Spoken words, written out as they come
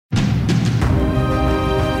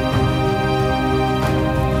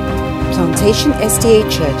Plantation SDA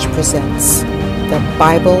Church presents the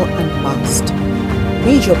Bible Unmasked.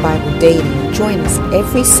 Read your Bible daily and join us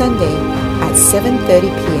every Sunday at 7:30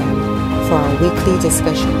 p.m. for our weekly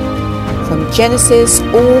discussion. From Genesis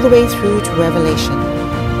all the way through to Revelation,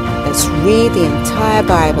 let's read the entire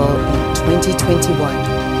Bible in 2021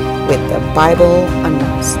 with the Bible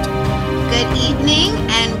Unmasked. Good evening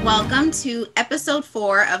and welcome to episode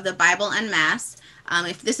 4 of the Bible Unmasked.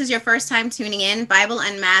 If this is your first time tuning in, Bible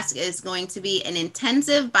Unmasked is going to be an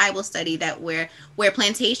intensive Bible study where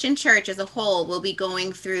Plantation Church as a whole will be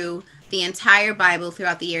going through the entire Bible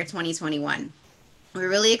throughout the year 2021. We're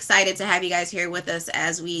really excited to have you guys here with us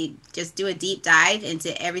as we just do a deep dive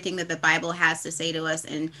into everything that the Bible has to say to us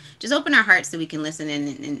and just open our hearts so we can listen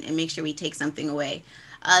and make sure we take something away.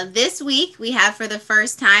 This week, we have for the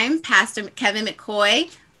first time, Pastor Kevin McCoy.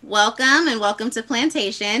 Welcome to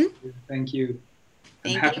Plantation. Thank you.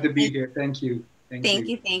 I'm happy to be here. Thank you.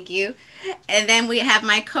 Thank you. And then we have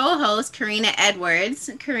my co-host, Karina Edwards.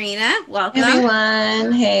 Karina, welcome.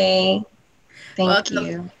 Everyone, hey. Thank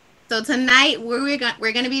you. So tonight, we're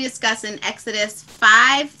going to be discussing Exodus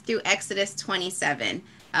 5 through Exodus 27.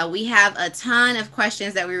 We have a ton of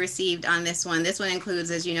questions that we received on this one. This one includes,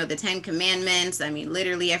 as you know, the 10 Commandments. I mean,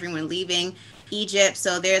 literally everyone leaving Egypt.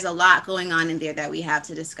 So there's a lot going on in there that we have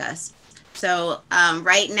to discuss. So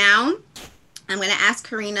right now, I'm going to ask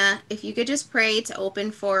Karina if you could just pray to open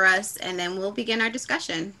for us, and then we'll begin our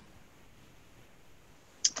discussion.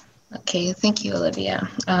 Okay, thank you, Olivia.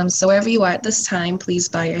 So wherever you are at this time, please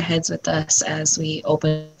bow your heads with us as we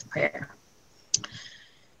open with prayer.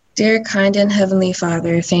 Dear, kind, and Heavenly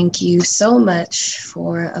Father, thank you so much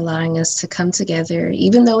for allowing us to come together,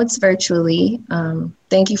 even though it's virtually.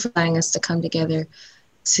 Thank you for allowing us to come together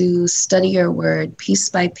to study your word piece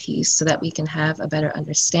by piece so that we can have a better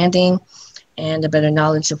understanding and a better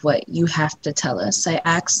knowledge of what you have to tell us. I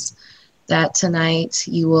ask that tonight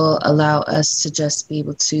you will allow us to just be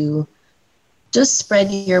able to just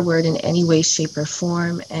spread your word in any way, shape, or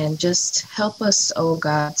form, and just help us, oh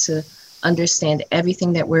God, to understand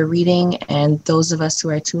everything that we're reading, and those of us who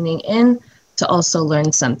are tuning in to also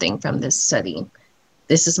learn something from this study.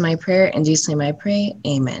 This is my prayer. In Jesus' name I pray.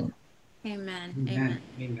 Amen.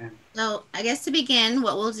 Amen. So I guess to begin,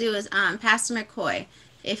 what we'll do is Pastor McCoy,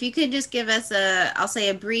 if you could just give us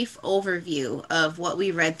a brief overview of what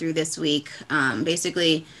we read through this week.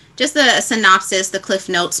 Basically, just a synopsis, the Cliff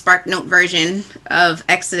Notes, Spark Note version of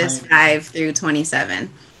Exodus 5 through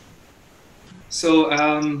 27. So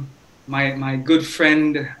my good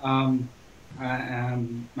friend,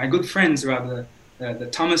 my good friends rather, the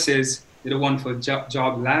Thomases did a wonderful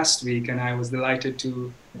job last week, and I was delighted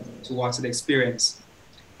to watch the experience.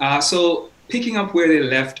 So picking up where they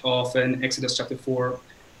left off in Exodus chapter 4,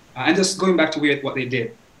 and just going back to what they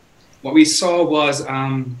did. What we saw was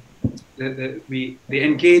they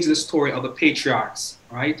engaged the story of the patriarchs,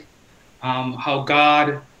 right? How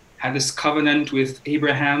God had this covenant with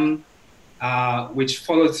Abraham, which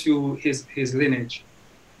followed through his lineage.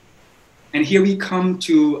 And here we come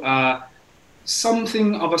to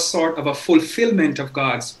something of a sort of a fulfillment of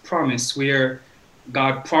God's promise, where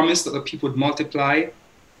God promised that the people would multiply,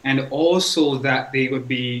 and also that they would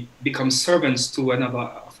become servants to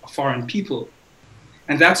a foreign people.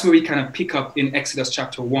 And that's where we kind of pick up in Exodus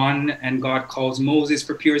chapter 1, and God calls Moses,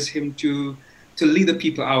 prepares him to lead the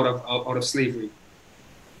people out of slavery.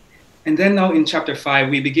 And then now in chapter 5,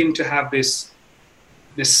 we begin to have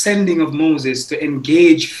the sending of Moses to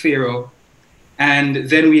engage Pharaoh. And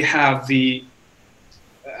then we have the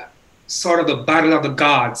sort of the battle of the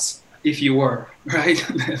gods, if you were, right?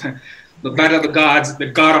 The battle of the gods, the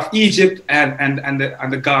God of Egypt and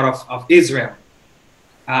the God of Israel.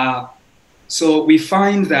 So we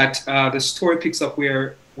find that the story picks up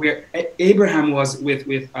where Abraham was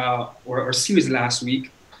with our series last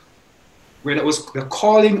week, where that was the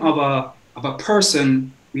calling of a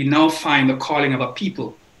person. We now find the calling of a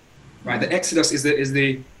people, right? The Exodus is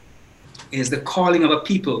the calling of a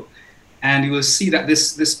people, and you will see that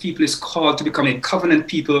this people is called to become a covenant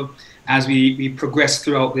people as we progress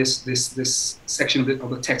throughout this section of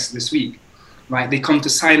the text this week, right? They come to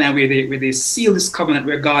Sinai where they seal this covenant,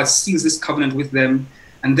 where God seals this covenant with them,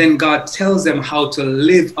 and then God tells them how to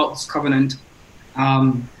live out this covenant,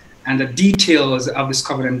 and the details of this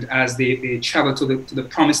covenant as they travel to the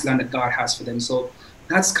promised land that God has for them. So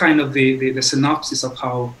that's kind of the synopsis of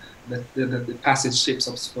how the passage shapes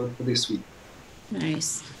up for this week.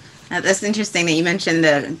 Nice. That's interesting that you mentioned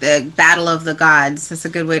the battle of the gods. That's a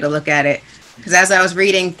good way to look at it. Because as I was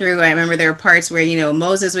reading through, I remember there were parts where,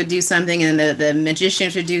 Moses would do something and the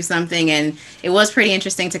magicians would do something. And it was pretty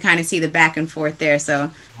interesting to kind of see the back and forth there. So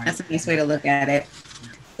that's a nice way to look at it.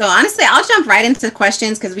 So honestly, I'll jump right into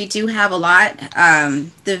questions because we do have a lot.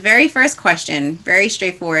 The very first question, very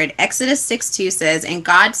straightforward. Exodus 6:2 says, "And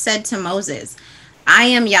God said to Moses, I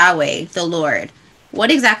am Yahweh, the Lord." What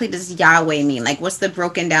exactly does Yahweh mean? Like, what's the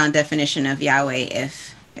broken down definition of Yahweh,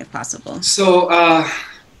 if possible? So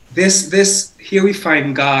this here we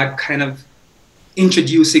find God kind of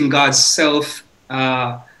introducing God's self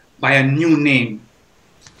by a new name.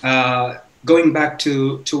 Going back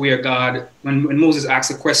to where God, when Moses asked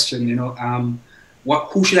a question,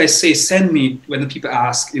 who should I say send me? When the people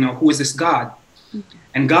ask, who is this God?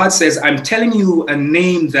 And God says, I'm telling you a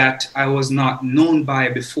name that I was not known by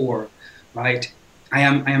before, right? I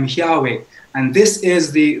am Yahweh, and this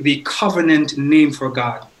is the covenant name for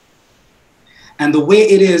God. And the way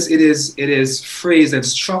it is phrased and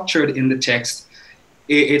structured in the text,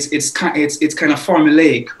 it's kind of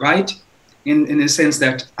formulaic, right? In the sense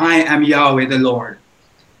that I am Yahweh the Lord.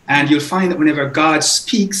 And you'll find that whenever God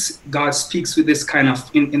speaks with this kind of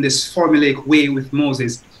in this formulaic way with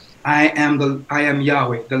Moses. I am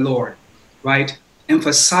Yahweh the Lord, right?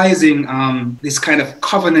 Emphasizing this kind of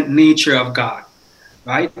covenant nature of God,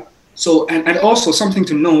 right? So and also something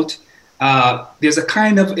to note, there's a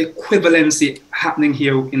kind of equivalency happening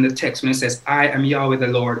here in the text when it says I am Yahweh the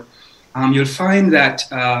Lord. You'll find that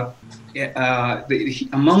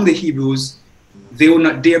among the Hebrews, they will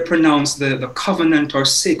not dare pronounce the covenant or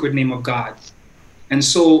sacred name of God. And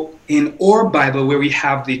so in our Bible, where we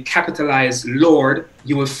have the capitalized Lord,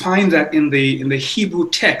 you will find that in the Hebrew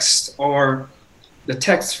text, or the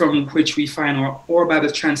text from which we find our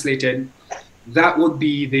Bible translated, that would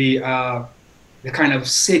be the kind of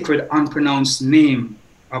sacred, unpronounced name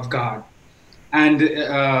of God. And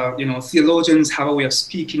theologians have a way of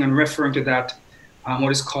speaking and referring to that,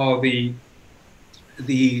 what is called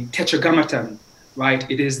the Tetragrammaton, right?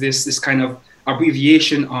 It is this kind of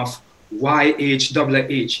abbreviation of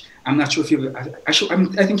YHWH. I'm not sure if you. I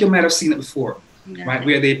think you might have seen it before, right?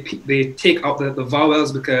 Where they take out the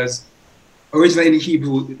vowels, because originally in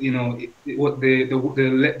Hebrew,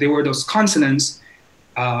 they were those consonants,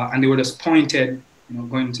 and they were just pointed,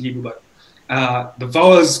 going into Hebrew, but the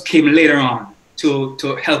vowels came later on to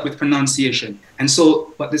help with pronunciation. And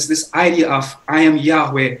so, but this idea of I am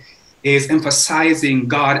Yahweh is emphasizing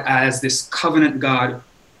God as this covenant God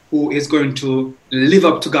who is going to live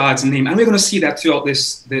up to God's name. And we're going to see that throughout the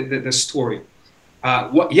story.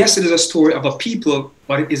 Yes, it is a story of a people,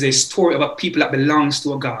 but it is a story of a people that belongs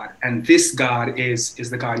to a God. And this God is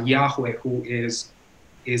the God Yahweh, who is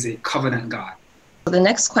a covenant God. The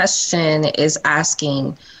next question is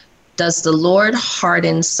asking, does the Lord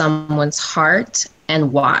harden someone's heart,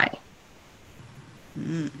 and why?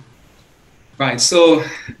 Right. So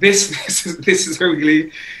this is a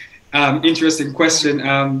really interesting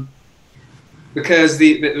question, because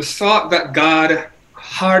the thought that God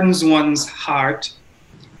hardens one's heart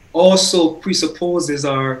also presupposes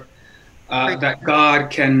that God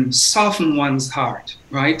can soften one's heart,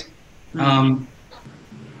 right?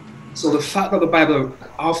 So the fact that the Bible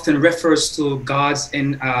often refers to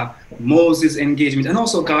Moses' engagement, and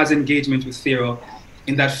also God's engagement with Pharaoh,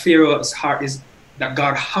 in that Pharaoh's heart is that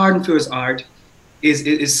God hardened Pharaoh's heart,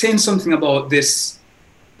 is saying something about this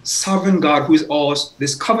sovereign God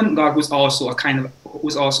this covenant God who's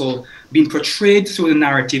also being portrayed through the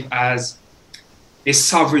narrative as a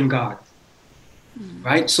sovereign God,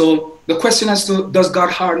 right? So the question as to does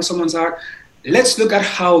God harden someone's heart? Let's look at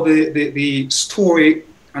how the story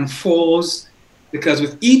unfolds, because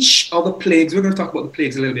with each of the plagues, we're going to talk about the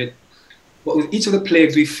plagues a little bit, but with each of the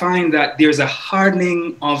plagues, we find that there's a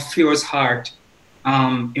hardening of Pharaoh's heart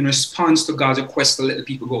in response to God's request to let the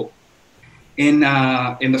people go. In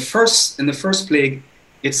the first plague,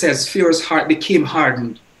 it says Pharaoh's heart became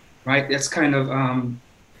hardened, right? That's kind of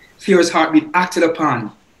Pharaoh's heart being acted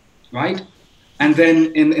upon, right? And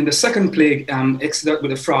then in the second plague, Exodus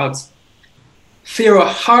with the frogs, Pharaoh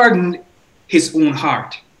hardened his own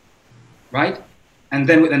heart, right? And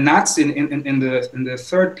then with the gnats in the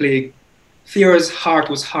third plague, Pharaoh's heart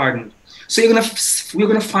was hardened. So we're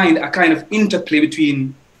gonna find a kind of interplay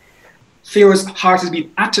between Pharaoh's heart is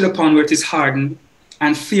being acted upon where it is hardened,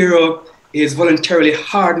 and Pharaoh is voluntarily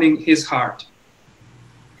hardening his heart.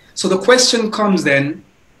 So the question comes then,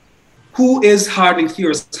 who is hardening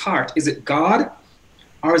Pharaoh's heart? Is it God,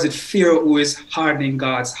 or is it Pharaoh who is hardening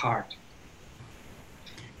God's heart?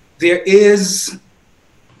 There is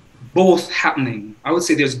both happening. I would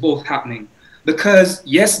say there's both happening, because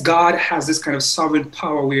yes, God has this kind of sovereign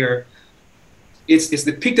power where it's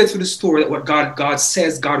depicted through the story that what God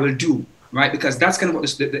says God will do, right? Because that's kind of what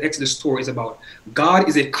the Exodus story is about. God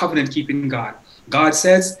is a covenant-keeping God. God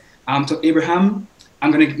says to Abraham,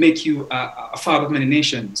 I'm going to make you a father of many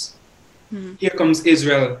nations. Mm-hmm. Here comes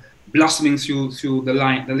Israel blossoming through the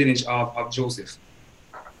lineage of Joseph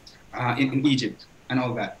in Egypt and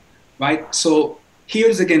all that, right? So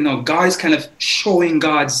here's again now, God is kind of showing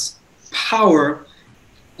God's power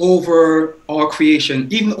over our creation,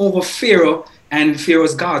 even over Pharaoh and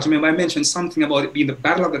Pharaoh's gods. Remember, I mentioned something about it being the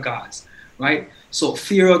battle of the gods, right? So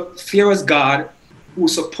Pharaoh's God, who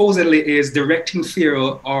supposedly is directing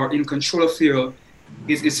Pharaoh or in control of Pharaoh,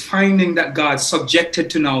 is finding that God subjected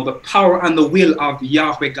to now the power and the will of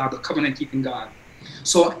Yahweh God, the covenant-keeping God.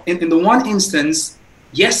 So in the one instance,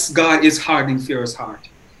 yes, God is hardening Pharaoh's heart.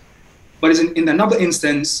 But in another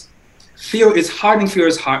instance, Pharaoh is hardening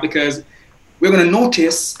Pharaoh's heart because we're going to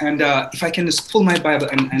notice, and if I can just pull my Bible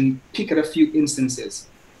and pick at a few instances.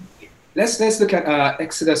 Let's look at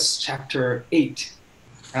Exodus chapter 8,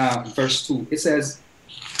 verse 2. It says,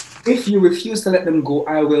 if you refuse to let them go,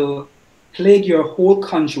 I will plague your whole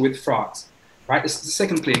country with frogs. Right? This is the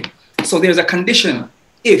second plague. So there's a condition,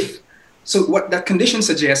 if. So what that condition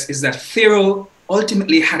suggests is that Pharaoh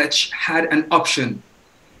ultimately had an option.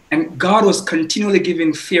 And God was continually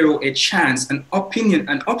giving Pharaoh a chance, an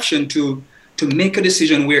option to make a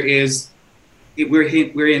decision wherein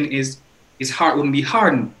his heart wouldn't be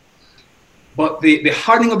hardened. But the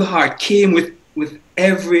hardening of the heart came with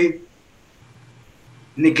every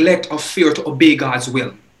neglect of Pharaoh to obey God's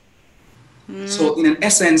will. So in an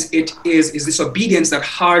essence, it is this obedience that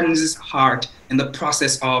hardens his heart in the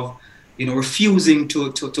process of refusing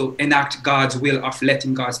to enact God's will of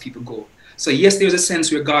letting God's people go. So yes, there's a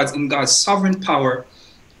sense where in God's sovereign power,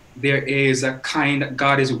 there is a kind that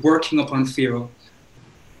God is working upon Pharaoh,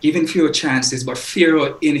 giving Pharaoh chances, but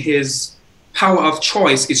Pharaoh in his power of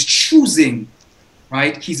choice is choosing,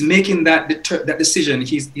 right? He's making that decision.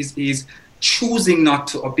 He's choosing not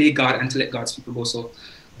to obey God and to let God's people go. So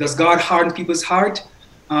does God harden people's heart?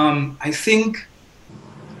 I think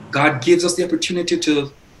God gives us the opportunity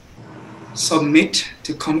to submit,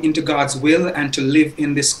 to come into God's will and to live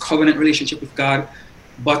in this covenant relationship with God.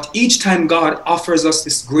 But each time God offers us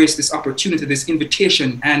this grace, this opportunity, this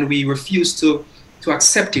invitation, and we refuse to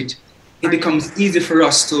accept it, it becomes easy for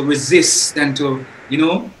us to resist and to,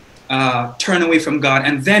 turn away from God.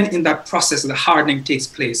 And then in that process, the hardening takes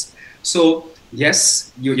place. So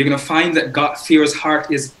yes, you're going to find that Pharaoh's heart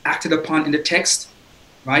is acted upon in the text,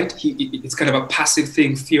 right? It's kind of a passive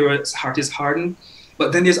thing. Pharaoh's heart is hardened.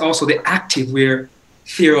 But then there's also the active where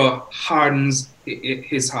Pharaoh hardens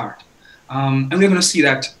his heart. And we're going to see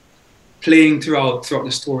that playing throughout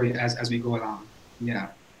the story as we go along. Yeah.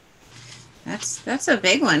 That's a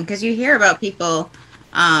big one, because you hear about people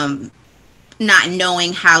not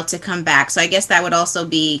knowing how to come back. So I guess that would also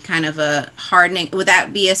be kind of a hardening. Would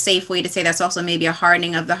that be a safe way to say that's also maybe a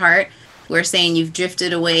hardening of the heart? We're saying you've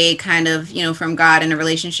drifted away kind of, from God and a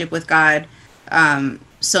relationship with God.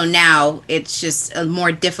 So now it's just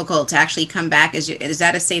more difficult to actually come back. Is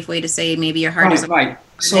that a safe way to say maybe your heart is right?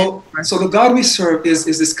 So the God we serve is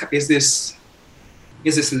this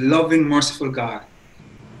loving, merciful God,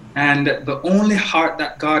 and the only heart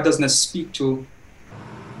that God does not speak to,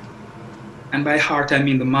 and by heart I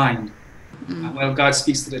mean the mind. Well, God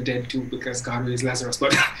speaks to the dead too, because God raised Lazarus.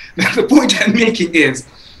 But the point I'm making is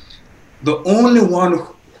the only one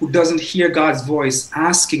who doesn't hear God's voice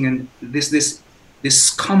asking, and this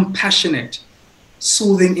compassionate,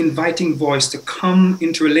 soothing, inviting voice to come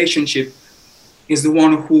into relationship is the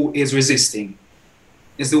one who is resisting,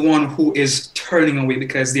 is the one who is turning away,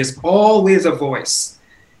 because there's always a voice.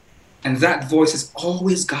 And that voice is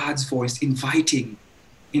always God's voice, inviting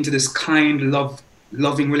into this kind,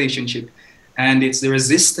 loving relationship. And it's the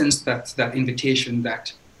resistance, that invitation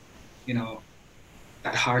that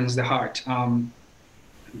hardens the heart.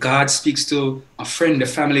 God speaks to a friend, a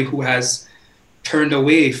family who has turned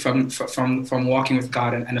away from walking with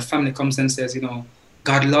God, and the family comes and says,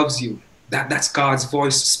 God loves you. That's God's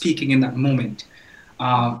voice speaking in that moment.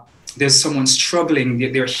 There's someone struggling.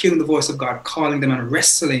 They're hearing the voice of God calling them and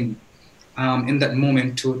wrestling in that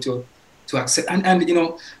moment to accept. And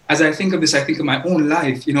as I think of this, I think of my own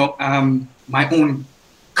life. My own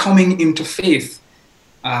coming into faith,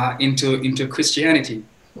 into Christianity.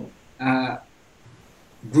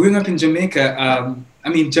 Growing up in Jamaica,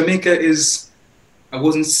 Jamaica is, I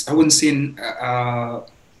wouldn't say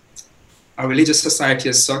a religious society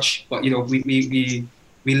as such, but we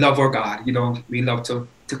love our God. We love to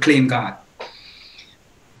claim God.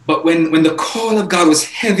 But when the call of God was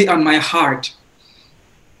heavy on my heart,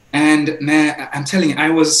 and man, I'm telling you, I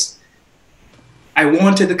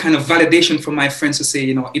wanted the kind of validation from my friends to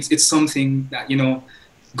say, it's something that,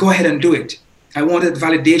 go ahead and do it. I wanted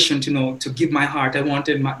validation to know, to give my heart. I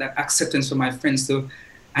wanted that acceptance from my friends to,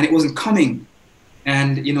 and it wasn't coming.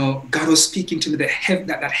 And God was speaking to me,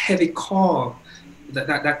 that heavy call,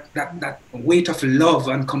 that weight of love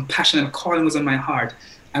and compassion and calling was on my heart.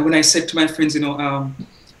 And when I said to my friends, man,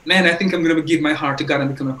 I think I'm going to give my heart to God and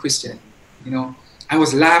become a Christian, I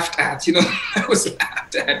was laughed at, I was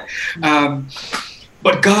laughed at.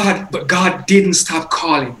 But God didn't stop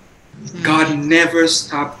calling. God never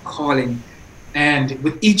stopped calling. And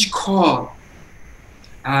with each call,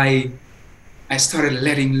 I started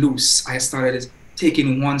letting loose. I started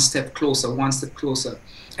taking one step closer.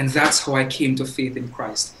 And that's how I came to faith in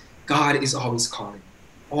Christ. God is always calling,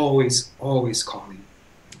 always calling.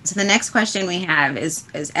 So the next question we have is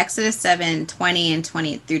Exodus 7, 20 and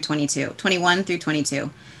 20 through 22, 21 through 22.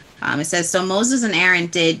 It says, so Moses and Aaron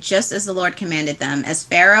did just as the Lord commanded them, as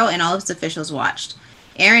Pharaoh and all of his officials watched.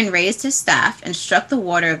 Aaron raised his staff and struck the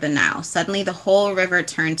water of the Nile. Suddenly the whole river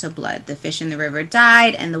turned to blood. The fish in the river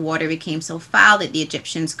died, and the water became so foul that the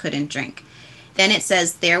Egyptians couldn't drink. Then it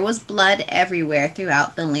says, there was blood everywhere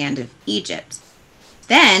throughout the land of Egypt.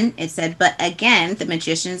 Then it said, but again, the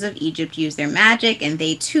magicians of Egypt used their magic, and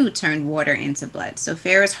they too turned water into blood. So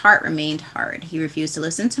Pharaoh's heart remained hard. He refused to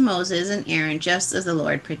listen to Moses and Aaron, just as the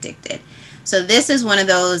Lord predicted. So this is one of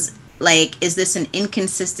those, is this an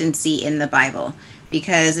inconsistency in the Bible?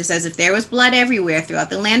 Because it says, if there was blood everywhere throughout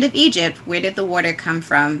the land of Egypt, where did the water come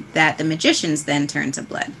from that the magicians then turned to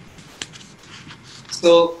blood?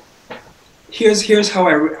 So here's how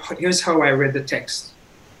I read the text.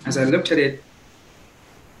 As I looked at it,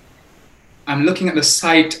 I'm looking at the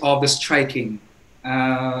site of the striking.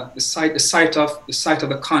 The site of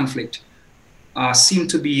the conflict seemed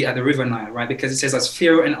to be at the River Nile, right? Because it says, as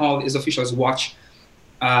Pharaoh and all his officials watched,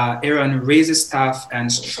 Aaron raised his staff and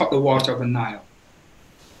struck the water of the Nile.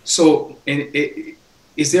 So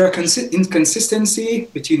is there an inconsistency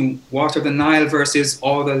between water of the Nile versus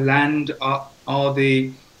all the land, all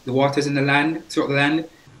the waters in the land, throughout the land?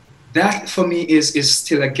 That for me is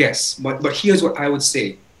still a guess. But here's what I would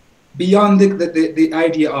say. Beyond the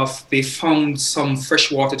idea of they found some fresh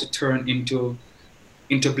water to turn into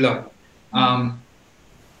blood,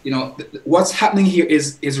 what's happening here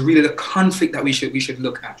is really the conflict that we should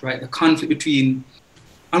look at, right? The conflict between,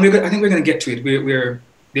 and I think we're going to get to it. Where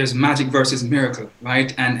there's magic versus miracle,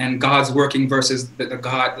 right? And God's working versus the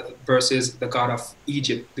God of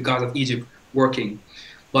Egypt, the God of Egypt working.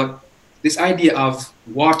 But this idea of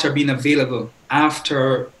water being available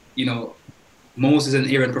after Moses and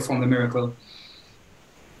Aaron performed the miracle,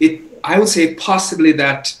 I would say possibly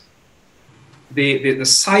that the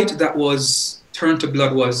site that was turned to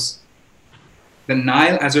blood was the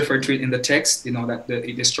Nile, as referred to it in the text, that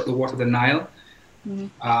they struck the water of the Nile,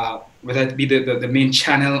 whether it be the main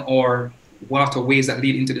channel or waterways that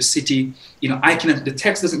lead into the city. The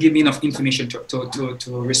text doesn't give me enough information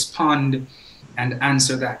to respond and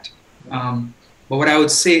answer that. But what I would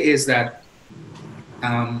say is that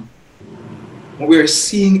what we're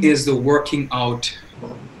seeing is the working out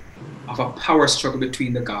of a power struggle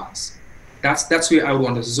between the gods. That's where I would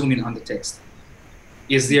want to zoom in on the text.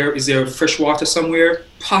 Is there fresh water somewhere?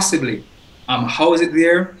 Possibly. How is it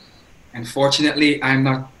there? Unfortunately, I'm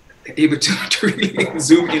not able to really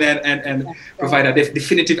zoom in and provide a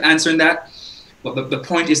definitive answer on that. But the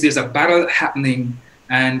point is, there's a battle happening,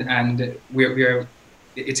 and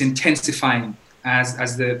it's intensifying as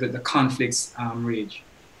the conflicts rage.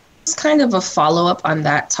 It's kind of a follow-up on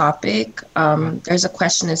that topic. There's a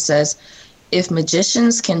question that says, if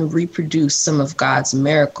magicians can reproduce some of God's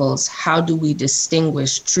miracles, how do we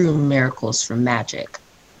distinguish true miracles from magic?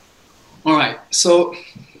 All right, so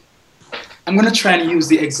I'm going to try and use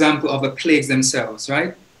the example of the plagues themselves,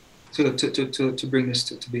 right? To bring this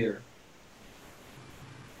to bear.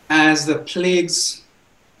 As the plagues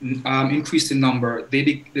increased in number,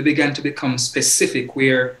 they began to become specific,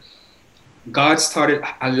 where God started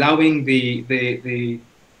allowing the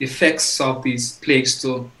effects of these plagues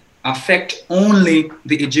to affect only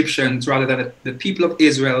the Egyptians rather than the people of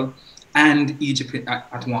Israel and Egypt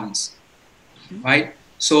at once, right?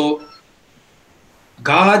 So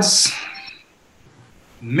God's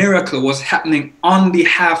miracle was happening on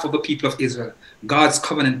behalf of the people of Israel, God's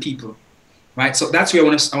covenant people, right? So that's where I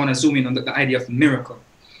want to zoom in on the idea of miracle.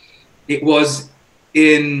 It was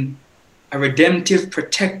in a redemptive,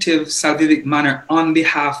 protective, salvific manner on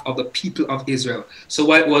behalf of the people of Israel. So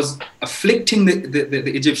while it was afflicting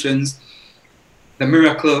the Egyptians, the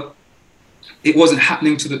miracle, it wasn't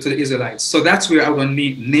happening to the Israelites. So that's where I want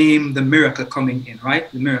to name the miracle coming in, right?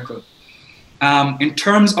 The miracle. In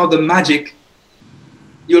terms of the magic,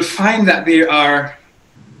 you'll find that there are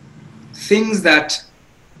things that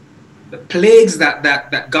the plagues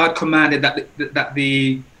that God commanded that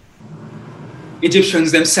the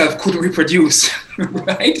Egyptians themselves couldn't reproduce,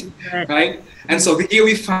 right? Right? And so here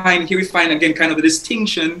we find again kind of the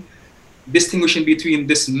distinguishing between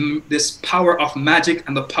this power of magic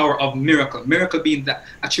and the power of miracle. Miracle being that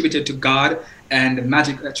attributed to God, and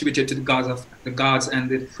magic attributed to the gods and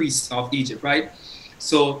the priests of Egypt, right?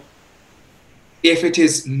 So if it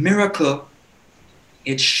is miracle,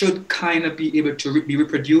 it should kind of be able to be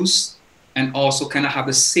reproduced and also kind of have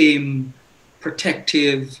the same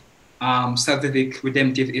protective, salvific,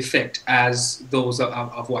 redemptive effect as those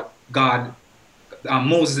of what God,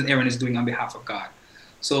 Moses and Aaron is doing on behalf of God.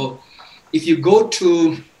 So if you go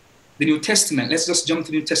to the New Testament, let's just jump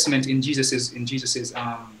to the New Testament in Jesus's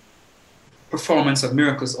performance of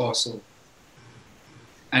miracles also.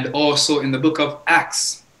 And also in the book of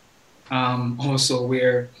Acts, also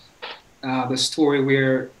where the story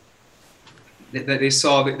where that they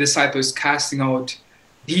saw the disciples casting out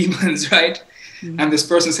demons, right? Mm-hmm. And this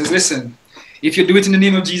person says, listen, if you do it in the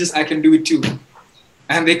name of Jesus, I can do it too.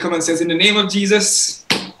 And they come and says, in the name of Jesus,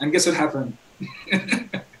 and guess what happened?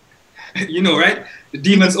 You know, right? The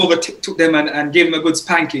demons overtook them and gave them a good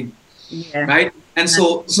spanking, right? And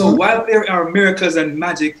so while there are miracles and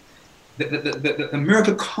magic, the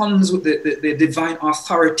miracle comes with the divine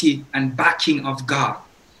authority and backing of God,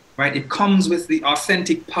 right? It comes with the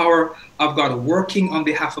authentic power of God working on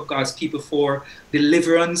behalf of God's people for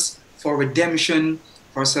deliverance, for redemption,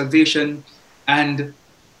 for salvation. And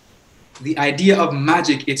the idea of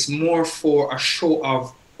magic, it's more for a show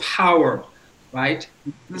of power, right?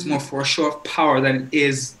 Mm-hmm. It's more for a show of power than it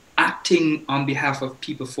is acting on behalf of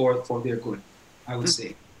people for their good, I would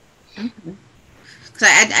say. Mm-hmm. So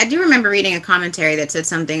I do remember reading a commentary that said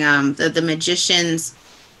something, the magicians,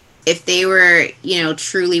 if they were,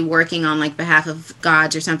 truly working on like behalf of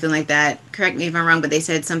gods or something like that, correct me if I'm wrong, but they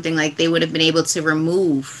said something like they would have been able to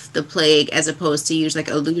remove the plague as opposed to use like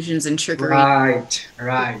illusions and trickery. Right.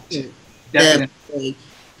 Definitely.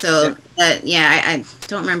 So I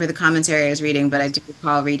don't remember the commentary I was reading, but I do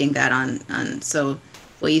recall reading that on so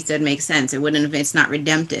what you said makes sense. It's not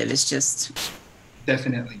redemptive. It's just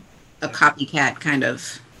definitely a copycat kind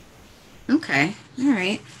of. Okay. All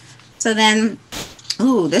right. So then,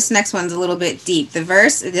 this next one's a little bit deep. The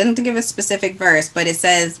verse, it didn't give a specific verse, but it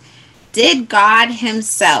says, did God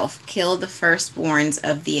himself kill the firstborns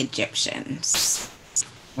of the Egyptians?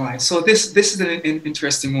 All right. So this is an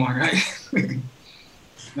interesting one, right? Right?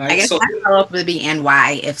 I guess my follow-up would be, and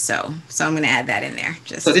why, if so. So I'm going to add that in there.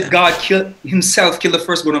 Did God himself kill the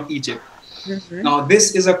firstborn of Egypt? Mm-hmm. Now,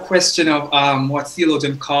 this is a question of what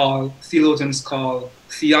theologians call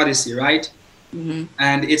theodicy, right? Mm-hmm.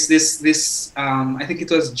 And it's this I think it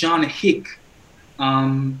was John Hick,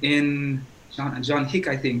 John Hick,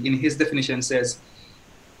 I think, in his definition says,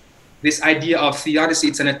 this idea of theodicy,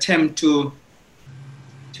 it's an attempt to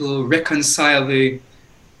reconcile the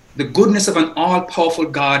goodness of an all-powerful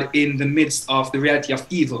God in the midst of the reality of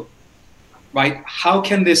evil, right? How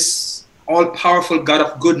can this all-powerful God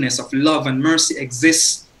of goodness, of love and mercy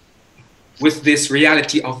exist with this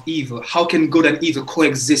reality of evil? How can good and evil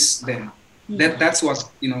coexist then? That's what,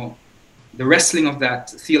 the wrestling of that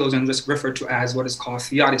theologians refer to as what is called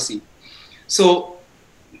theodicy. So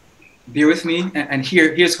bear with me, and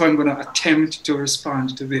here's how I'm going to attempt to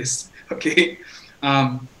respond to this, okay?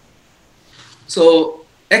 So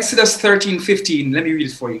Exodus 13:15, let me read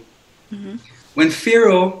it for you. Mm-hmm. When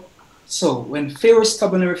Pharaoh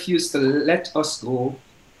stubbornly refused to let us go,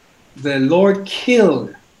 the Lord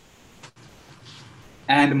killed.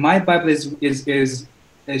 And my Bible is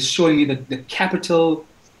showing me the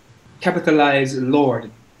capitalized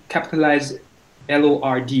Lord, capitalized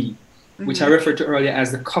Lord, which I referred to earlier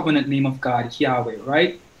as the covenant name of God, Yahweh,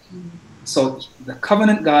 right? Mm-hmm. So the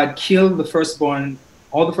covenant God killed all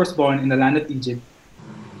the firstborn in the land of Egypt,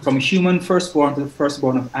 from human firstborn to the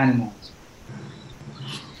firstborn of animals.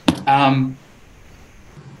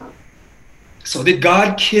 So did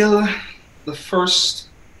God kill the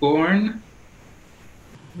firstborn?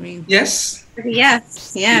 Yes. Yes.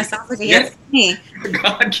 Sounds like a yes to me.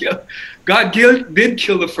 God did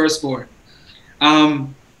kill the firstborn. But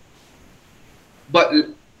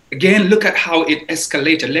again, look at how it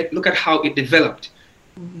escalated. Look at how it developed.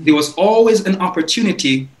 Mm-hmm. There was always an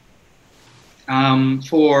opportunity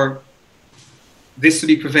for this to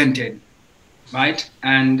be prevented, right?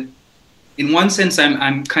 And in one sense,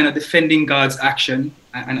 I'm kind of defending God's action,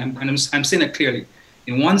 and I'm saying it clearly.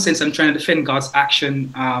 In one sense, I'm trying to defend God's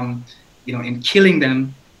action, in killing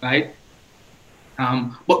them, right?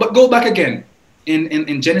 But go back again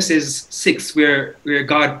in Genesis 6, where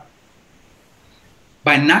God,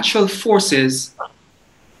 by natural forces,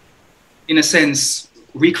 in a sense,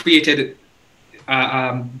 recreated,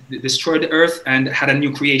 destroyed the earth and had a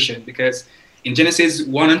new creation. Because in Genesis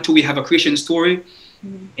 1 and 2, we have a creation story.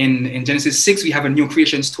 In Genesis 6, we have a new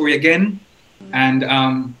creation story again. And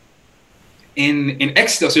in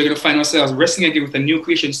Exodus, we're going to find ourselves wrestling again with a new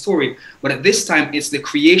creation story. But at this time, it's the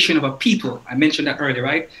creation of a people. I mentioned that earlier,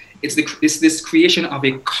 right? It's this creation of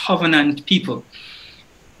a covenant people.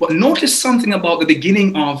 But notice something about the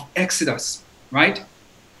beginning of Exodus, right?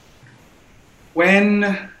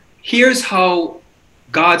 Here's how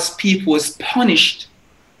God's people was punished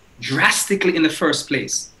drastically in the first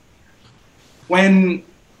place. When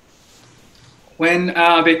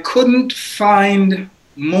they couldn't find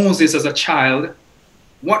Moses as a child,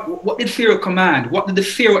 what did Pharaoh command? What did the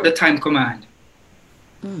Pharaoh at the time command?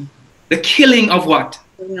 The killing of what?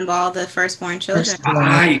 Of all the firstborn children.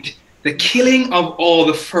 Right. The killing of all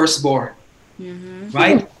the firstborn.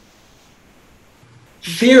 Right?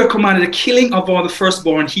 Pharaoh commanded the killing of all the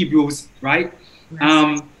firstborn Hebrews, right?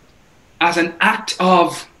 As an act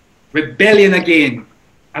of rebellion again,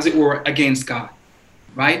 as it were, against God,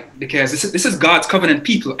 right? Because this is God's covenant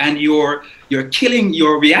people, and you're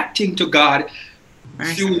reacting to God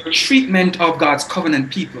through your treatment of God's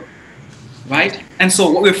covenant people, right? And so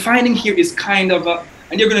what we're finding here is kind of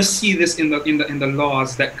and you're going to see this in the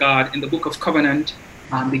laws that God in the book of covenant,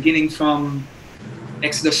 beginning from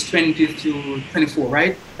Exodus 20 to 24,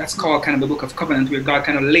 right? That's called kind of the book of covenant, where God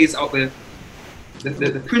kind of lays out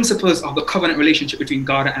the principles of the covenant relationship between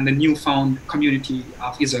God and the newfound community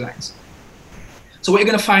of Israelites. So what you're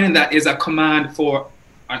going to find in that is a command for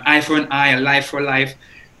an eye for an eye, a life for a life.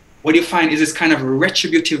 What you find is this kind of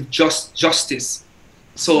retributive justice.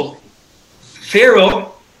 So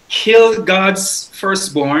Pharaoh killed God's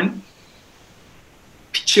firstborn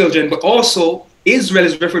children, but also Israel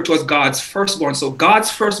is referred to as God's firstborn. So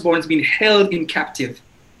God's firstborn is being held in captive.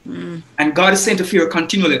 And God is saying to Pharaoh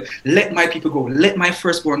continually, let my people go, let my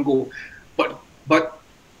firstborn go. But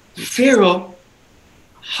Pharaoh,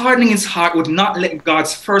 hardening his heart, would not let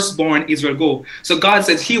God's firstborn Israel go. So God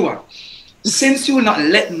says, here what? Since you will not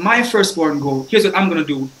let my firstborn go, here's what I'm going to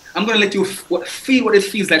do. I'm going to let you feel what it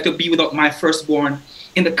feels like to be without my firstborn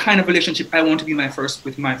in the kind of relationship I want to be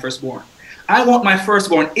with my firstborn. I want my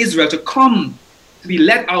firstborn Israel to be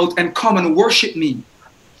let out and come and worship me.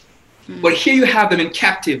 But here you have them in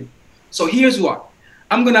captive. So here's what.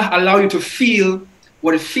 I'm going to allow you to feel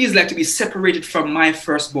what it feels like to be separated from my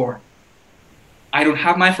firstborn. I don't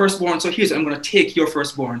have my firstborn, so I'm going to take your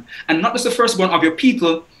firstborn. And not just the firstborn of your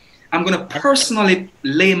people, I'm going to personally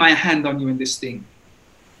lay my hand on you in this thing.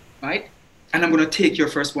 Right? And I'm going to take your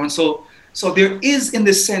firstborn. So there is, in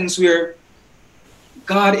this sense, where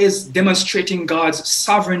God is demonstrating God's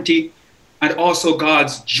sovereignty and also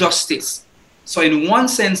God's justice. So in one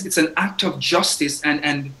sense, it's an act of justice,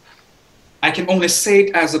 and I can only say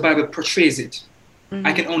it as the Bible portrays it.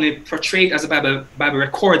 I can only portray it as the Bible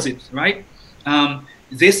records it, right?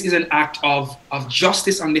 This is an act of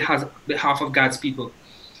justice on behalf of God's people.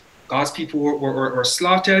 God's people were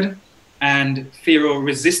slaughtered, and Pharaoh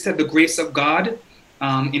resisted the grace of God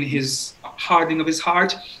in his hardening of his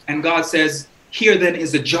heart. And God says, here then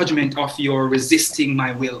is the judgment of your resisting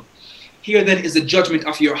my will. Here then is the judgment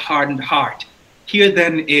of your hardened heart. Here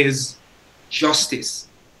then is justice,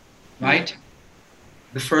 right?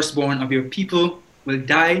 The firstborn of your people will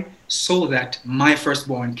die so that my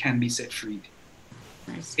firstborn can be set free.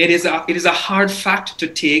 Nice. It is a hard fact to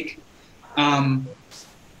take,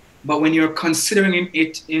 but when you're considering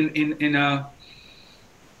it in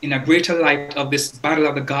a greater light of this battle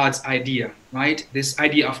of the gods idea, right? This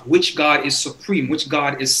idea of which God is supreme, which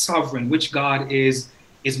God is sovereign, which God is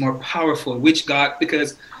more powerful, which God,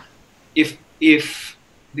 because if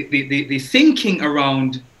the thinking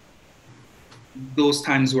around those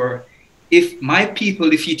times were, if my people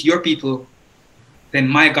defeat your people, then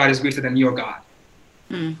my God is greater than your God.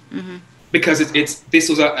 Mm-hmm. Because this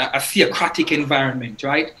was a theocratic environment,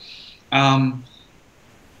 right?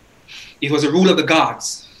 It was a rule of the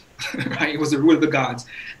gods, right? It was the rule of the gods.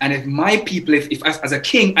 And if my people, if as a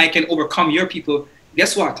king, I can overcome your people,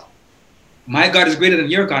 guess what? My God is greater than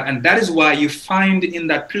your God. And that is why you find in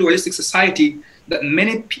that pluralistic society that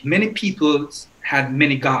many people had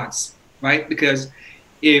many gods, right? Because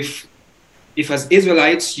if as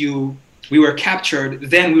Israelites we were captured,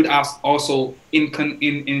 then we would also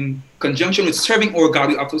in conjunction with serving our God,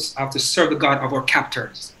 we have to serve the God of our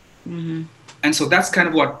captors. Mm-hmm. And so that's kind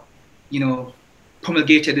of what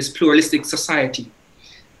promulgated this pluralistic society.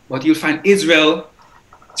 But you'll find Israel,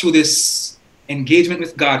 through this engagement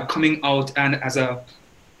with God, coming out and as a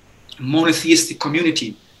monotheistic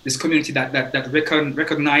community, this community that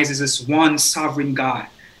recognizes this one sovereign God,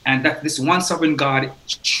 and that this one sovereign God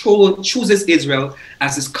chooses Israel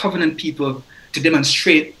as his covenant people to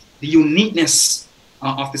demonstrate the uniqueness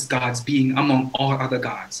of this God's being among all other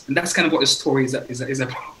gods. And that's kind of what the story is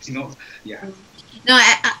about, Yeah. No,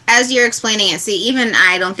 as you're explaining it, see, even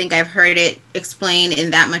I don't think I've heard it explained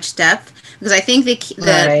in that much depth, because I think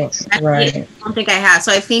right. I don't think I have.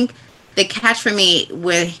 So I think the catch for me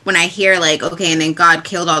when I hear like, okay, and then God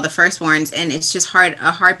killed all the firstborns, and it's just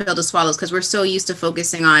a hard pill to swallow, because we're so used to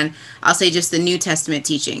focusing on, I'll say, just the New Testament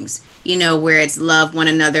teachings, where it's love one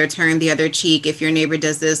another, turn the other cheek. If your neighbor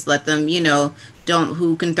does this, let them,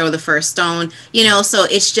 who can throw the first stone, so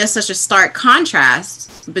it's just such a stark contrast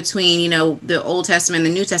between, the Old Testament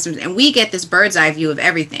and the New Testament. And we get this bird's eye view of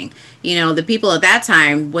everything. The people at that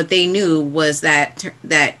time, what they knew was that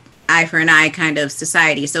eye for an eye kind of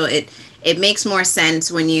society. So it makes more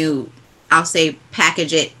sense when you, I'll say,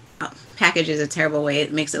 package it. Package is a terrible way.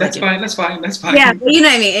 It makes it that's fine. Yeah, but you know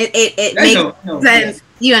what I mean. It makes sense. Yeah.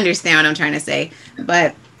 You understand what I'm trying to say.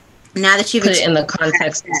 But now that you've put it in the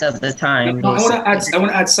context of the time, I want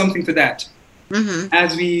to add something to that. Mm-hmm.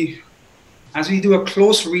 As we do a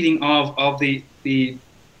close reading of the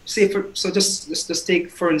just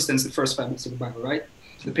take for instance the first 5 books of the Bible, right?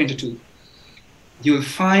 The Pentateuch. You will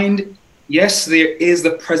find, yes, there is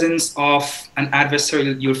the presence of an adversary.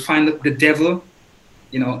 You'll find the devil,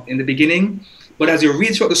 in the beginning. But as you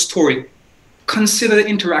read throughout the story, consider the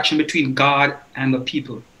interaction between God and the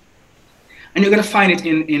people. And you're going to find it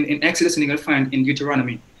in Exodus, and you're going to find it in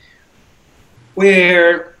Deuteronomy,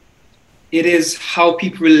 where it is how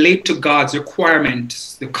people relate to God's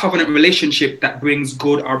requirements, the covenant relationship that brings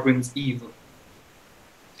good or brings evil.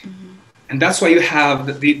 Mm-hmm. And that's why you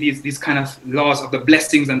have these kind of laws of the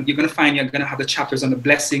blessings, and you're going to have the chapters on the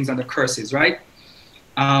blessings and the curses, right?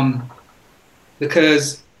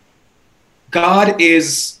 Because God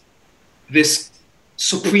is this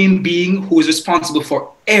supreme being who is responsible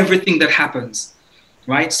for everything that happens,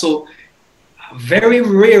 right? So very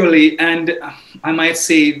rarely, and I might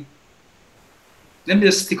say, let me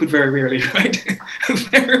just stick with very rarely, right?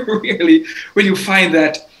 Very rarely will you find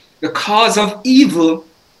that the cause of evil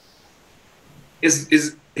is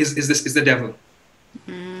the devil.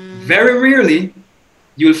 Very rarely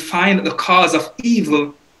you'll find that the cause of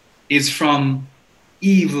evil is from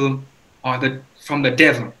evil or from the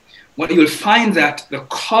devil. What you'll find that the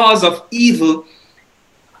cause of evil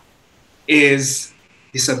is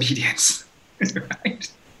disobedience,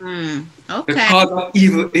 right? Okay. The cause of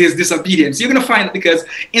evil is disobedience. You're going to find that because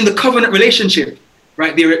in the covenant relationship,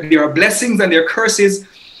 right, there are blessings and there are curses,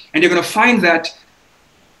 and you're going to find that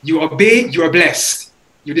you obey, you are blessed.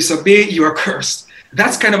 You disobey, you are cursed.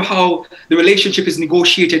 That's kind of how the relationship is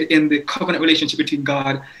negotiated in the covenant relationship between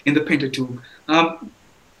God in the Pentateuch.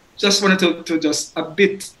 Just wanted to just a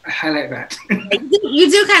bit highlight that.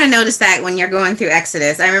 You do kind of notice that when you're going through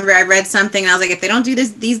Exodus. I remember I read something and I was like, if they don't do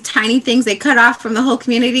these tiny things, they cut off from the whole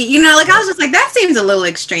community. I was just like, that seems a little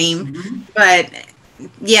extreme. Mm-hmm. But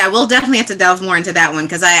yeah, we'll definitely have to delve more into that one,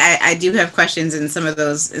 because I do have questions in some of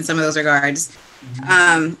those regards.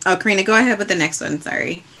 Mm-hmm. Karina, go ahead with the next one.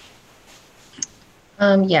 Sorry.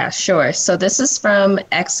 Yeah, sure. So this is from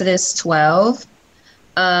Exodus 12.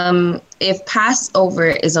 If Passover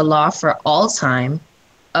is a law for all time,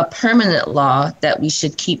 a permanent law that we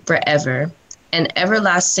should keep forever, an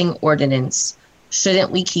everlasting ordinance,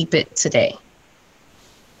 shouldn't we keep it today?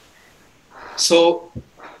 So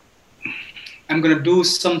I'm going to do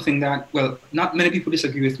something that, well, not many people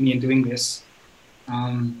disagree with me in doing this,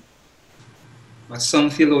 but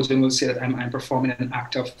some theologians will say that I'm performing an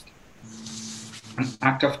act of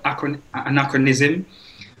anachronism,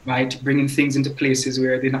 right? Bringing things into places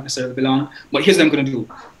where they not necessarily belong. But here's what I'm going to do.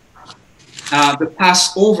 The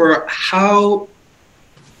Passover,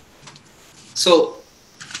 so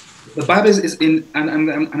the Bible is in, and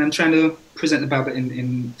I'm trying to present the Bible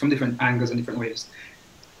in from different angles and different ways.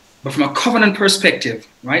 But from a covenant perspective,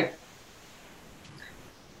 right?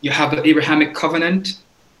 You have the Abrahamic covenant,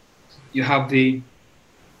 you have the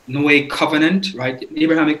Noahic covenant, right?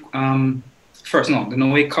 Abrahamic, the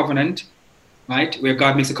Noahic covenant, right? Where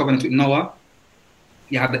God makes a covenant with Noah.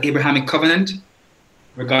 You have the Abrahamic covenant,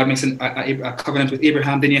 where God makes a covenant with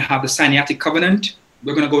Abraham. Then you have the Sinaitic covenant.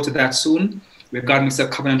 We're going to go to that soon, where God makes a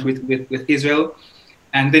covenant with Israel.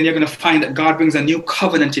 And then you're going to find that God brings a new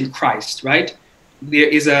covenant in Christ, right? There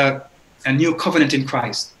is a new covenant in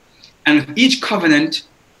Christ. And with each covenant,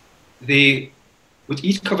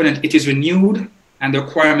 it is renewed and the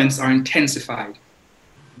requirements are intensified,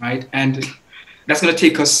 right? And that's going to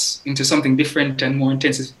take us into something different and more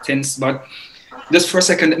intense. But just for a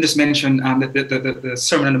second, let me just mention the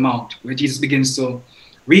Sermon on the Mount, where Jesus begins to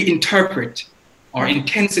reinterpret or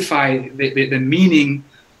intensify the meaning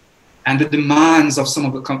and the demands of some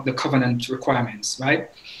of the covenant requirements, right?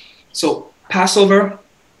 So the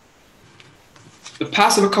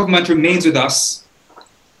Passover covenant remains with us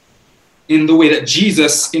in the way that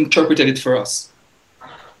Jesus interpreted it for us,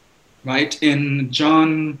 right? In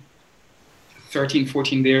John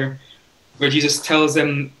 13:14 there, where Jesus tells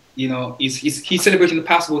them, he's celebrating the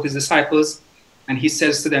Passover with his disciples, and he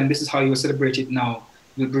says to them, this is how you will celebrate it now.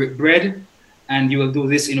 You will break bread, and you will do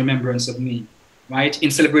this in remembrance of me, right?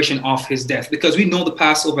 In celebration of his death. Because we know the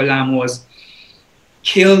Passover lamb was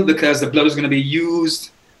killed because the blood was going to be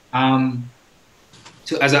used as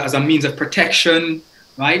a means of protection,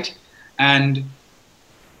 right? And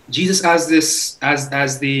Jesus, as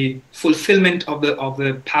the fulfillment of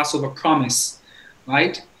the Passover promise,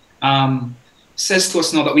 right, says to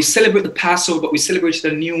us now that we celebrate the Passover, but we celebrate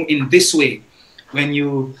it anew in this way. When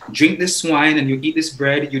you drink this wine and you eat this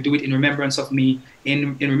bread, you do it in remembrance of me,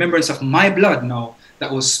 in remembrance of my blood now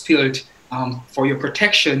that was spilled for your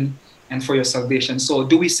protection and for your salvation. So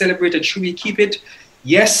do we celebrate and should we keep it?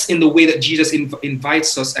 Yes, in the way that Jesus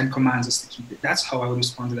invites us and commands us to keep it. That's how I would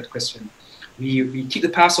respond to that question. We keep the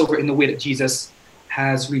Passover in the way that Jesus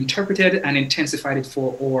has reinterpreted and intensified it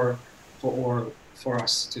for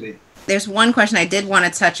us today. There's one question I did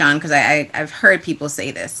want to touch on because I've heard people say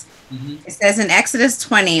this. Mm-hmm. It says in Exodus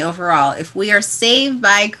 20 overall, if we are saved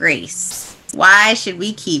by grace, why should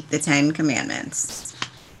we keep the 10 Commandments?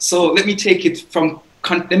 So let me take it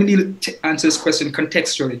answer this question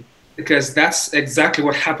contextually, because that's exactly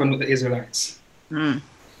what happened with the Israelites. Mm.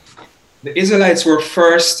 The Israelites were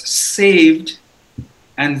first saved,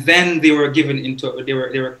 and then they were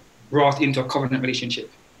brought into a covenant relationship.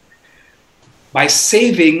 By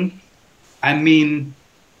saving, I mean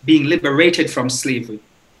being liberated from slavery,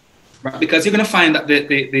 right? Because you're going to find that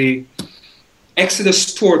the Exodus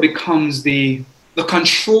story becomes the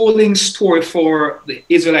controlling story for the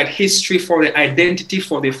Israelite history, for their identity,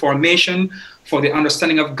 for their formation, for the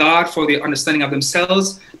understanding of God, for the understanding of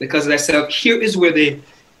themselves. Because as I said, here is where the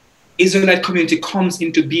Israelite community comes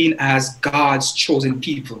into being as God's chosen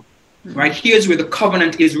people, mm-hmm. right? Here's where the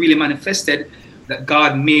covenant is really manifested that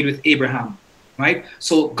God made with Abraham, right?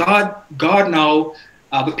 So God now,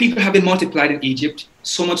 the people have been multiplied in Egypt,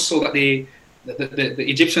 so much so that the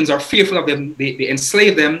Egyptians are fearful of them. They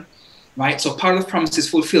enslave them, right? So part of the promise is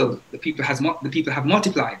fulfilled. The people have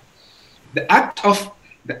multiplied. The act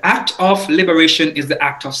of liberation is the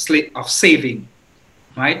act of saving,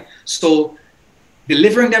 right? So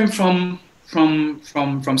delivering them from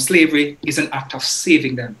slavery is an act of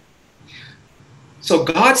saving them. So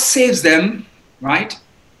God saves them, right?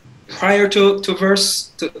 Prior to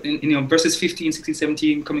verses 15, 16,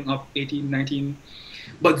 17, coming up 18, 19.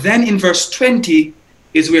 But then in verse 20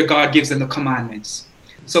 is where God gives them the commandments.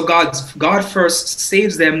 So God first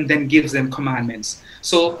saves them, then gives them commandments.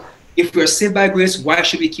 So if we are saved by grace, why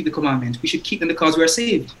should we keep the commandments? We should keep them because we are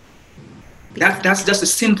saved. That's just a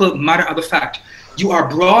simple matter of the fact. You are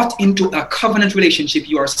brought into a covenant relationship.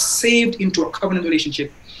 You are saved into a covenant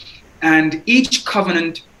relationship. And each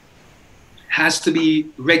covenant has to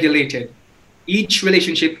be regulated. Each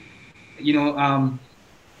relationship,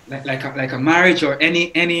 like a marriage or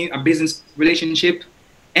a business relationship,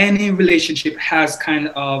 any relationship has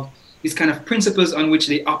these kind of principles on which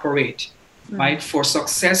they operate, mm-hmm. right? For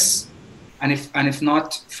success, and if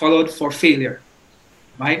not followed, for failure,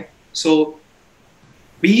 right? So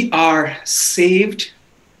we are saved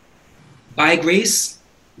by grace,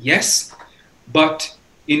 yes, but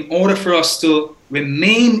in order for us to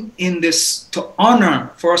remain in this,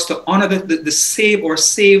 for us to honor the saved or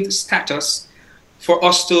saved status, for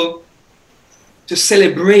us to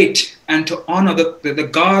celebrate and to honor the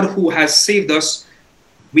God who has saved us,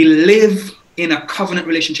 we live in a covenant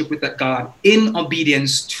relationship with that God in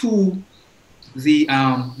obedience to the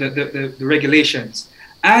regulations,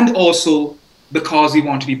 and also because we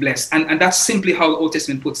want to be blessed. And that's simply how the Old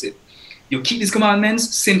Testament puts it. You keep these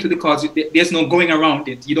commandments simply because there's no going around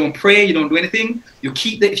it. You don't pray, you don't do anything. You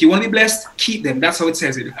keep them. If you want to be blessed, keep them. That's how it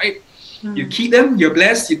says it, right? Mm-hmm. You keep them, you're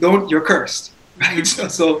blessed. You don't, you're cursed, right?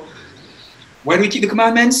 So why do we keep the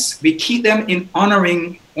commandments? We keep them in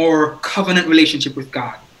honoring our covenant relationship with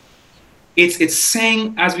God. It's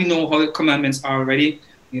saying, as we know how the commandments are already,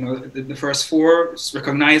 the first four is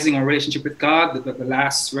recognizing our relationship with God. The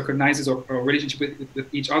last recognizes our relationship with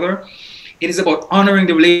each other. It is about honoring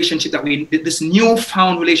the relationship this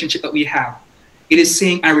newfound relationship that we have. It is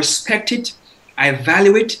saying, I respect it, I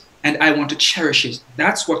value it, and I want to cherish it.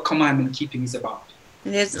 That's what commandment keeping is about.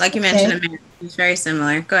 It is, like you mentioned, it's very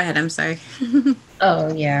similar. Go ahead, I'm sorry.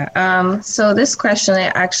 Oh, yeah. So this question I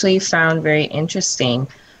actually found very interesting.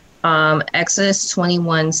 Exodus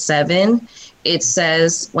 21:7, it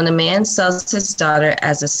says, when a man sells his daughter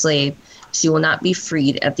as a slave, she will not be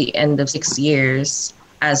freed at the end of 6 years,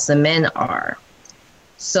 as the men are.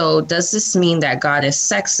 So does this mean that God is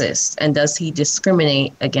sexist, and does he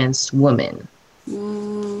discriminate against women?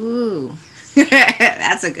 Ooh,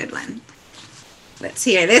 that's a good one. Let's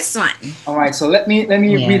hear this one. All right, so let me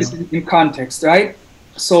read this in context, right?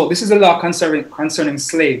 So this is a law concerning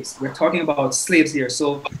slaves. We're talking about slaves here.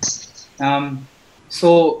 So,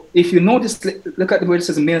 so if you notice, look at the word it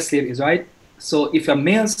says a male slave is, right? So if a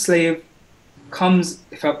male slave comes,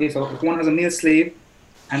 if one has a male slave,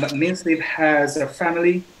 and that male slave has a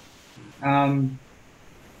family, and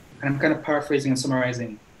I'm kind of paraphrasing and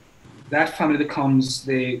summarizing, that family becomes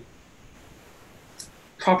the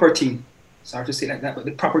property, sorry to say it like that, but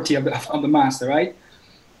the property of the master, right?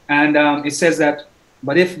 And it says that,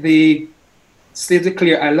 but if the slave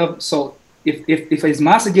declare, I love, so if his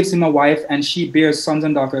master gives him a wife and she bears sons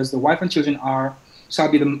and daughters, the wife and children shall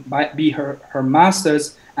be her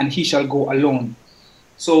master's, and he shall go alone.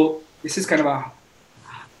 So this is kind of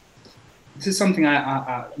this is something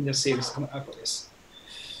let me just say this, I'm gonna put this.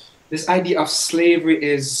 This idea of slavery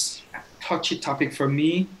is a touchy topic for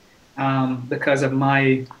me because of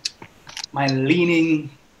my leaning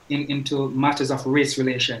into matters of race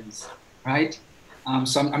relations, right?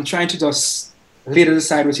 So I'm trying to just lay it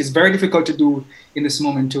aside, which is very difficult to do in this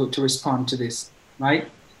moment to respond to this, right?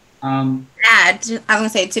 I was going to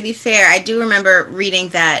say, to be fair, I do remember reading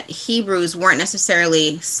that Hebrews weren't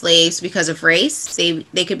necessarily slaves because of race.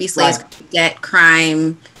 They could be slaves Right. for debt,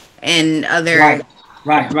 crime, and other...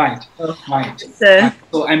 Right.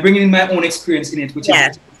 So I'm bringing in my own experience in it, which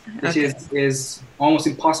is almost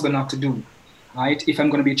impossible not to do, right? If I'm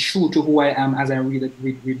going to be true to who I am as I read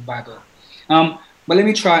the Bible. But let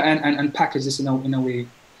me try and package this in a way.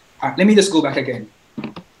 All right, let me just go back again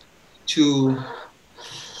to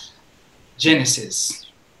Genesis.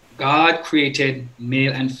 God created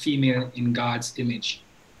male and female in God's image.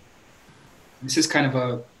 This is kind of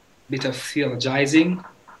a bit of theologizing,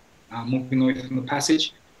 moving away from the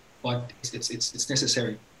passage, but it's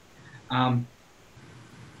necessary.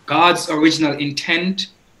 God's original intent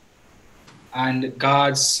and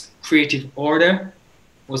God's creative order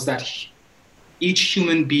was that each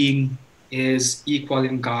human being is equal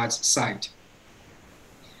in God's sight.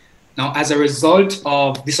 Now, as a result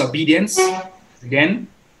of disobedience, again,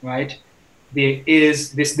 right, there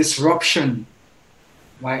is this disruption,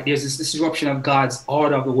 right? There's this disruption of God's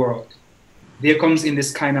order of the world. There comes in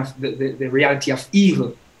this kind of the reality of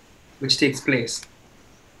evil, which takes place.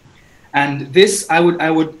 And this, I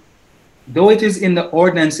would, though it is in the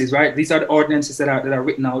ordinances, right? These are the ordinances that are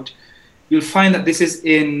written out. You'll find that this is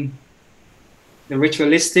in the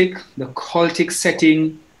ritualistic, the cultic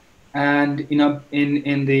setting, and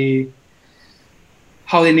in the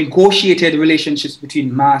how they negotiated relationships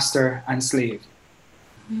between master and slave.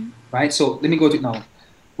 Mm-hmm. Right? So let me go to it now.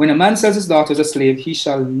 When a man sells his daughter as a slave, she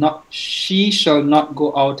shall not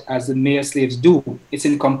go out as the male slaves do. It's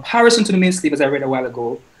in comparison to the male slave, as I read a while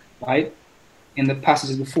ago, right? In the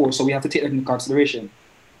passages before. So we have to take that into consideration.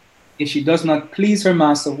 If she does not please her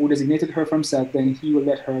master who designated her for himself, then he will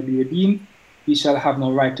let her be redeemed. He shall have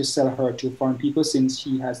no right to sell her to foreign people, since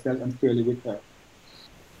he has dealt unfairly with her.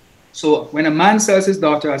 So when a man sells his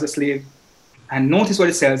daughter as a slave, and notice what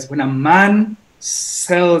it says, when a man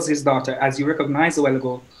sells his daughter, as you recognized a while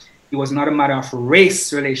ago, it was not a matter of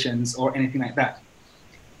race relations or anything like that.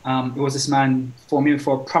 It was this man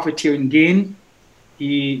for profiteering gain.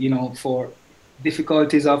 He, for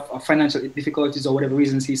difficulties of financial difficulties or whatever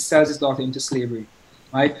reasons, he sells his daughter into slavery,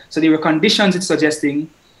 right? So there were conditions it's suggesting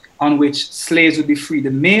on which slaves would be freed.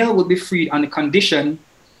 The male would be freed on the condition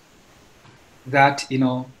that, he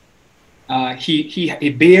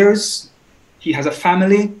bears, he has a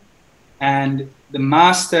family, and the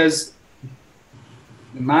masters,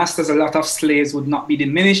 a lot of slaves would not be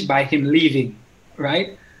diminished by him leaving,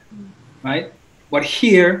 right? Right? But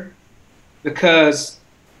here, because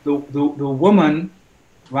the woman,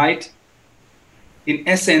 right, in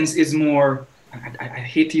essence is more, I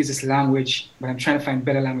hate to use this language, but I'm trying to find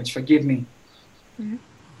better language, forgive me. Mm-hmm.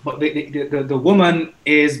 But the woman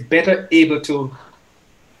is better able to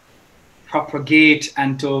propagate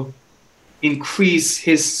and to increase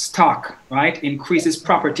his stock, right? Increase his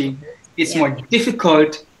property. It's more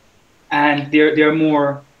difficult, and there are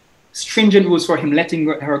more stringent rules for him letting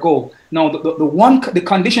her go. Now, the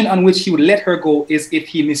condition on which he would let her go is if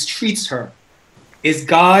he mistreats her. Is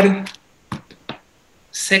God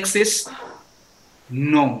sexist?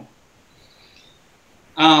 No.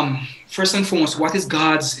 First and foremost, what is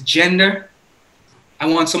God's gender? I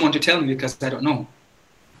want someone to tell me because I don't know.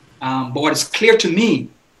 But what is clear to me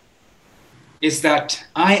is that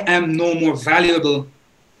I am no more valuable.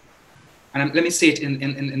 And let me say it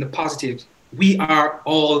in the positive. We are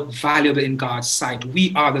all valuable in God's sight.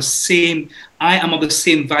 We are the same. I am of the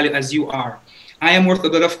same value as you are. I am worth the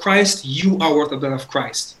blood of Christ. You are worth the blood of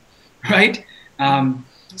Christ, right?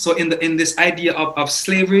 So in this idea of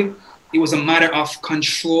slavery, it was a matter of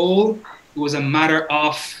control. It was a matter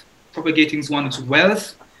of propagating one's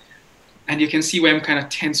wealth. And you can see why I'm kind of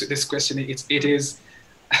tense with this question. It is,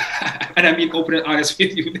 and I'm being open and honest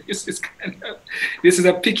with you. This is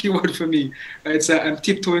a picky word for me. Right? So I'm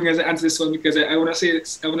tiptoeing as I answer this one because I want to say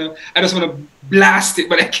it. I just want to blast it,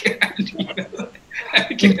 but I can't.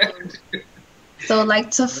 I can't. So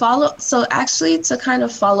to kind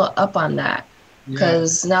of follow up on that,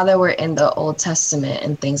 because now that we're in the Old Testament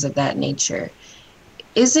and things of that nature,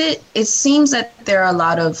 it seems that there are a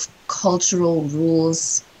lot of cultural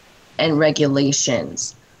rules and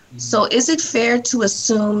regulations. So is it fair to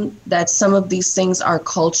assume that some of these things are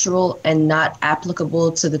cultural and not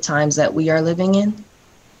applicable to the times that we are living in?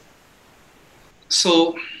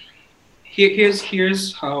 So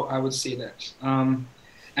here's how I would say that. And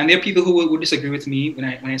there are people who would disagree with me when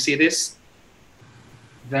I say this,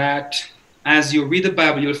 that as you read the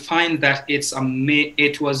Bible, you'll find that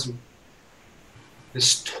it was the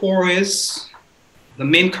stories, let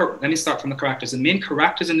me start from the characters. The main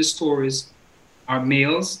characters in the stories are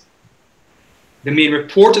males. The main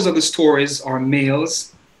reporters of the stories are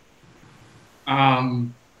males.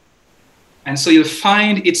 And so you'll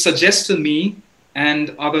find it suggests to me,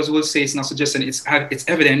 and others will say it's not suggesting, it's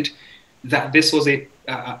evident that this was a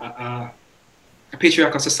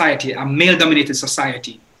patriarchal society, a male-dominated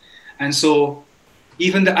society. And so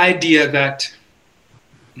even the idea that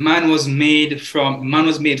man was made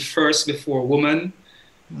first before woman,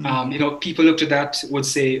 people looked at that, would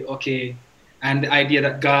say, okay, and the idea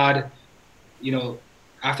that God,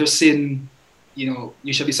 after sin, you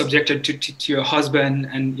shall be subjected to your husband,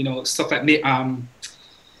 and stuff like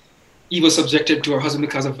Eve was subjected to her husband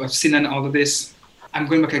because of sin and all of this. I'm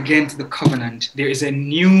going back again to the covenant. There is a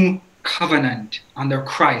new covenant under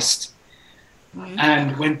Christ. Mm-hmm.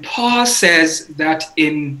 And when Paul says that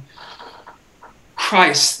in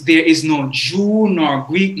Christ there is no Jew nor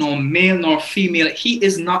Greek, no male nor female, he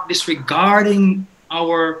is not disregarding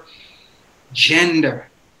our gender.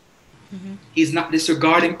 Mm-hmm. He's not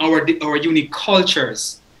disregarding our unique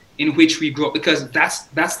cultures in which we grow up, because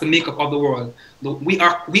that's the makeup of the world. We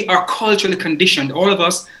are culturally conditioned, all of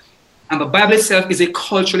us. And the Bible itself is a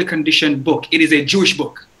culturally conditioned book. It is a Jewish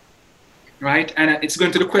book, right? And it's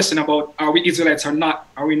going to the question about, are we Israelites or not?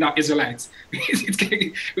 Are we not Israelites?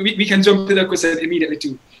 we can jump to that question immediately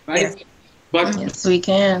too, right? Yes. But yes, we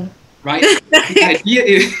can. Right? The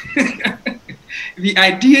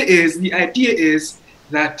idea is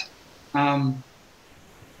that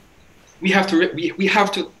we have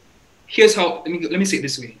to. Here's how. Let me say it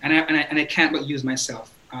this way, and I can't but use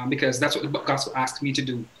myself because that's what the gospel asked me to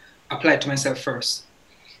do. Apply it to myself first.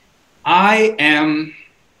 I am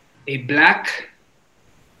a Black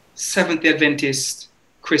Seventh-day Adventist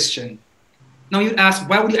Christian. Now you'd ask,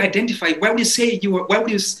 why would you identify? Why would you say you were? Why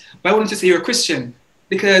wouldn't you say you're a Christian?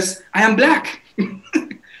 Because I am Black. I'm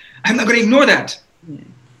not going to ignore that.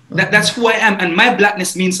 That's who I am, and my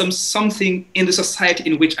Blackness means something in the society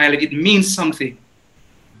in which I live. It means something,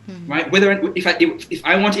 right? Whether if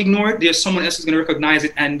I want to ignore it, there's someone else who's going to recognize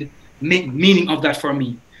it and make meaning of that for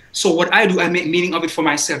me. So what I do, I make meaning of it for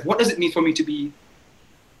myself. What does it mean for me to be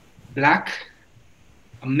Black,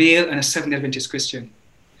 a male, and a Seventh-day Adventist Christian?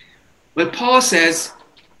 Well, Paul says,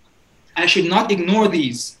 I should not ignore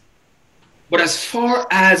these. But as far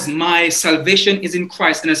as my salvation is in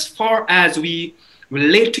Christ, and as far as we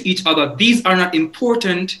relate to each other, these are not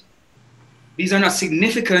important. These are not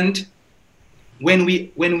significant when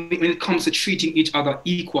it comes to treating each other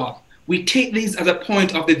equal. We take these as a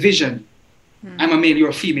point of division. I'm a male, you're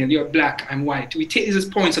a female, you're Black, I'm white. We take these as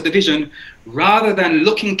points of division rather than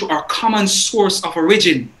looking to our common source of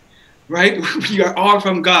origin, right? We are all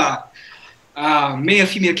from God. Male,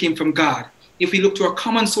 female came from God. If we look to our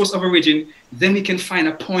common source of origin, then we can find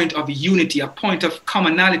a point of unity, a point of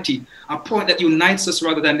commonality, a point that unites us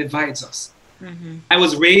rather than divides us. Mm-hmm. I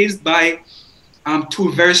was raised by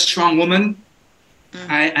two very strong women.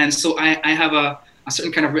 And so I have a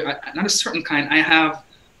certain kind of, not a certain kind, I have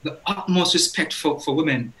the utmost respect for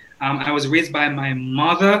women. I was raised by my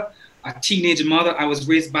mother, a teenage mother. I was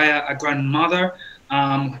raised by a grandmother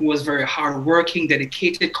who was very hardworking,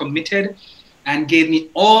 dedicated, committed, and gave me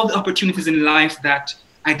all the opportunities in life that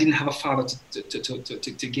I didn't have a father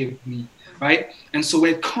to give me, right? And so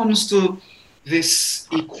when it comes to this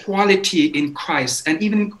equality in Christ, and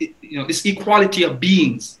even this equality of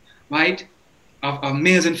beings, right? Of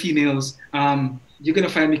males and females, you're gonna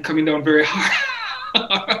find me coming down very hard,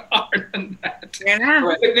 hard on that. Yeah. All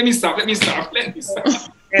right, let me stop.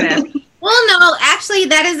 Well, no, actually,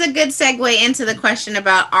 that is a good segue into the question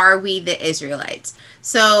about, are we the Israelites?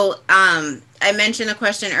 So I mentioned a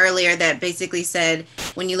question earlier that basically said,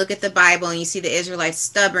 when you look at the Bible and you see the Israelites'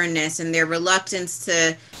 stubbornness and their reluctance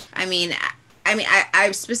to,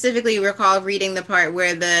 I specifically recall reading the part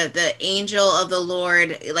where the angel of the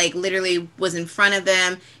Lord, like, literally was in front of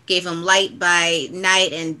them, gave them light by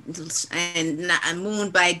night and moon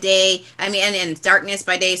by day. And darkness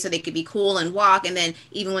by day, so they could be cool and walk. And then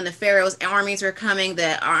even when the Pharaoh's armies were coming,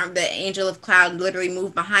 the angel of cloud literally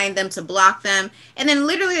moved behind them to block them. And then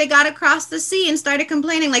literally they got across the sea and started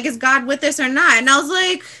complaining, like, is God with us or not? And I was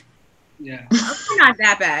like, yeah, we're not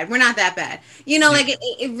that bad. We're not that bad. Like,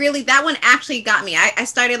 it really, that one actually got me. I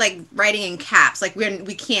started, like, writing in caps, like,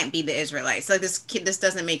 we can't be the Israelites. Like, this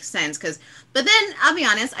doesn't make sense. But then I'll be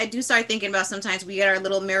honest, I do start thinking about, sometimes we get our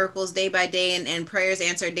little miracles day by day and prayers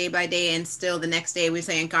answered day by day, and still the next day we're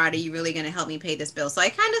saying, God, are you really going to help me pay this bill? So I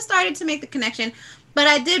kind of started to make the connection, but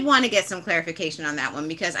I did want to get some clarification on that one,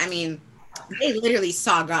 because they literally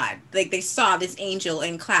saw God. Like, they saw this angel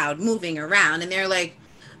in cloud moving around, and they're like,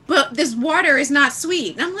 but this water is not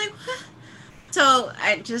sweet. And I'm like, what? So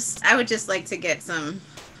I would just like to get a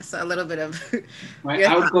little bit of. Right.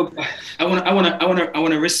 I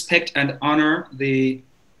want to respect and honor the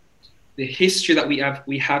history that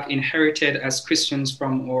we have inherited as Christians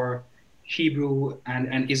from our Hebrew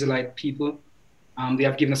and Israelite people. They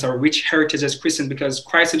have given us a rich heritage as Christians, because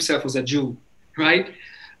Christ himself was a Jew, right?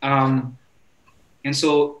 And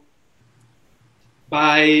so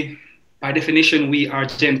by definition, we are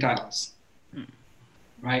Gentiles,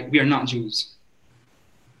 right? We are not Jews.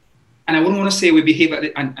 And I wouldn't want to say we behave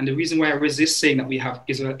and the reason why I resist saying that we have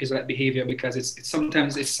Israelite behavior, because it's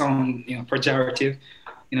sometimes it sounds pejorative,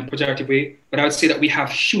 in a pejorative way. But I would say that we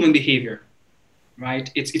have human behavior,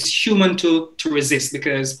 right? It's human to resist,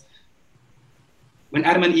 because when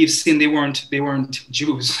Adam and Eve sinned, they weren't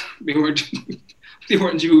Jews. They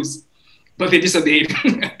weren't Jews, but they disobeyed,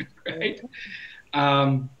 right?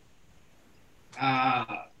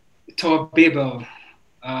 Tower of Babel,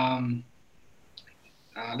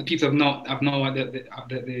 the people of Noah,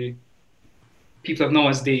 the people of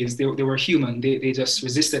Noah's days, they were human. They just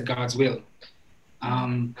resisted God's will.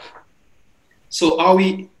 So are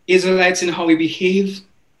we Israelites in how we behave?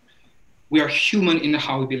 We are human in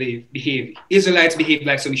how we behave. Israelites behave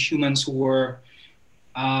like some humans who were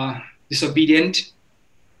disobedient,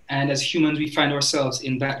 and as humans we find ourselves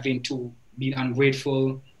in that vein too, being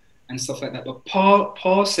ungrateful and stuff like that. But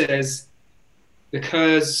Paul says,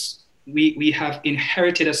 because we have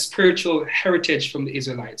inherited a spiritual heritage from the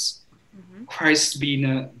Israelites, Christ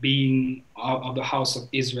being of the house of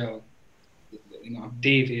Israel, of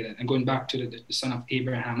David, and going back to the son of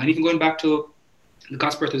Abraham, and even going back to the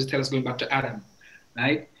gospel to tell us, going back to Adam,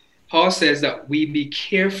 right? Paul says that we be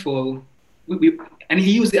careful, and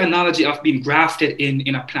he used the analogy of being grafted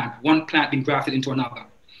in a plant, one plant being grafted into another,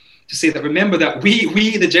 to say that remember that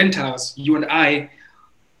we the Gentiles, you and I,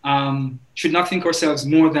 should not think ourselves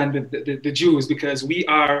more than the Jews, because we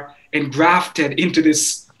are engrafted into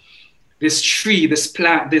this tree, this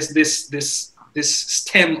plant, this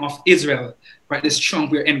stem of Israel, right? This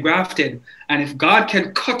trunk, we're engrafted. And if God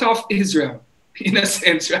can cut off Israel, in a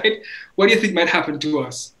sense, right? What do you think might happen to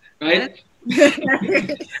us, right?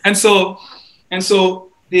 and so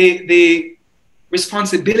the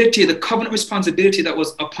responsibility, the covenant responsibility that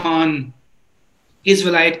was upon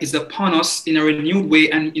Israelite is upon us in a renewed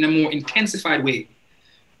way and in a more intensified way.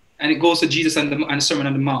 And it goes to Jesus and the Sermon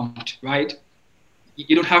on the Mount, right?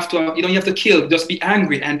 You don't have to kill, just be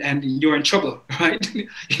angry and you're in trouble, right?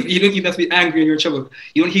 You don't even have to be angry and you're in trouble.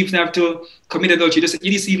 You don't even have to commit adultery, you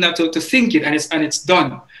just even have to think it and it's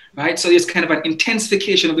done, right? So there's kind of an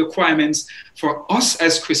intensification of the requirements for us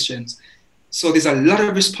as Christians. So there's a lot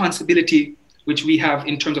of responsibility which we have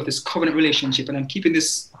in terms of this covenant relationship. And I'm keeping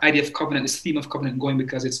this idea of covenant, this theme of covenant going,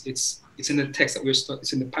 because it's in the text that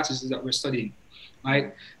it's in the passages that we're studying,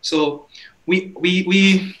 right? So I'm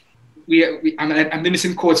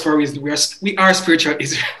missing quotes for a reason. We are spiritual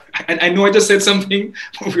Israel. And I know I just said something,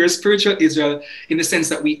 but we are spiritual Israel in the sense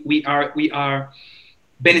that we are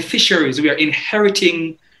beneficiaries. We are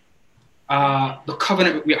inheriting the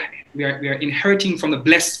covenant. We are inheriting from the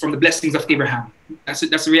blessings of Abraham. That's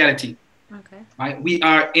the reality. Okay. Right? We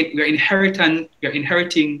are inheriting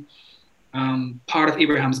part of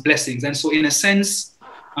Abraham's blessings, and so in a sense,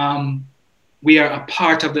 we are a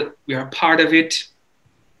part of it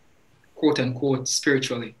quote unquote,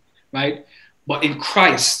 spiritually, right? But in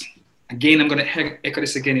Christ, again, I'm going to echo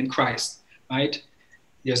this again, in Christ, right?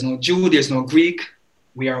 There's no Jew, there's no Greek.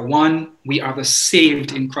 We are one. We are the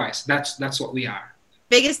saved in Christ. That's what we are.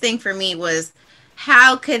 Biggest thing for me was,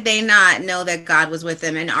 how could they not know that God was with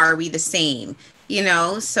them, and are we the same? You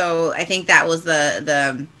know, so I think that was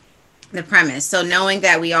the premise. So knowing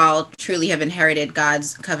that we all truly have inherited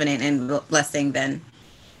God's covenant and blessing, then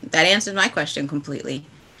that answers my question completely.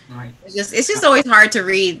 Right. It's just always hard to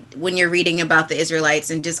read when you're reading about the Israelites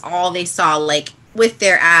and just all they saw, like, with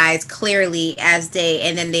their eyes clearly as day,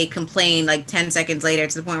 and then they complain like 10 seconds later,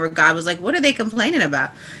 to the point where God was like, what are they complaining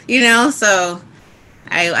about? You know, so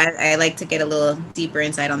I like to get a little deeper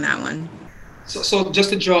insight on that one. So just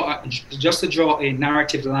to draw a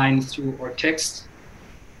narrative line through our text,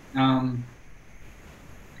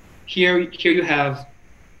 here you have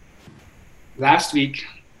last week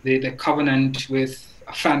the covenant with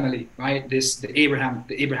a family, right? The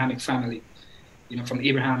Abrahamic family, you know, from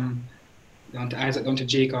Abraham down to Isaac, down to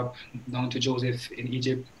Jacob, down to Joseph in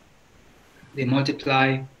Egypt. They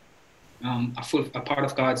multiply, a part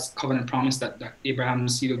of God's covenant promise that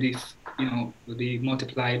Abraham's seed will be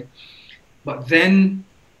multiplied. But then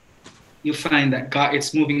you find that God,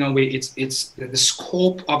 it's moving away. It's the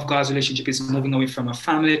scope of God's relationship is moving away from a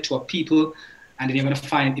family to a people, and then you're going to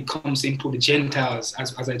find it comes to include the Gentiles,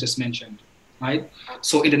 as I just mentioned, right?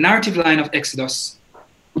 So in the narrative line of Exodus,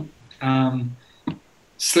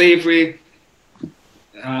 slavery,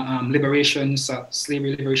 liberation,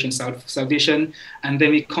 salvation, and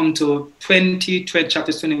then we come to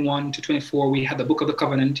chapters 21 to 24. We have the Book of the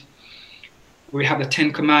Covenant. We have the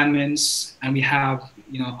 10 Commandments, and we have,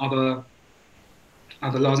 you know, other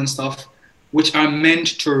laws and stuff, which are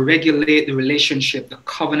meant to regulate the relationship, the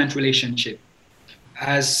covenant relationship.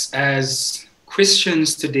 As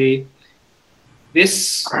Christians today,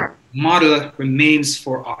 this model remains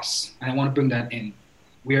for us, and I want to bring that in.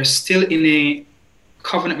 We are still in a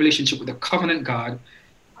covenant relationship with a covenant God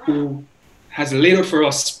who has laid out for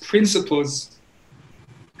us principles.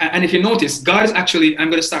 And if you notice, God is actually, I'm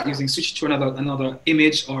going to start switch to another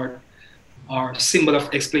image or symbol of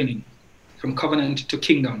explaining from covenant to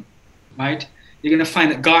kingdom, right? You're going to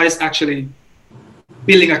find that God is actually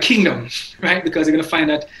building a kingdom, right? Because you're going to find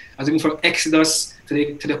that as we move from Exodus to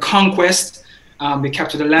the conquest, they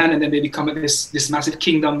capture the land, and then they become this massive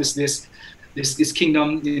kingdom, this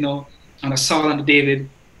kingdom, you know, under Saul and David.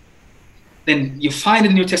 Then you find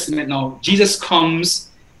in the New Testament now, Jesus comes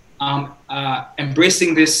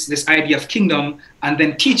embracing this idea of kingdom, and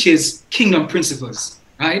then teaches kingdom principles,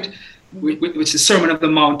 right? Which the Sermon of the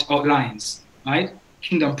Mount outlines, right?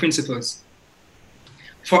 Kingdom principles.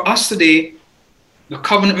 For us today, the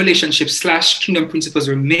covenant relationship / kingdom principles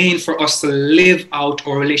remain for us to live out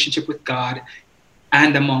our relationship with God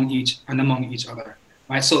and among each other,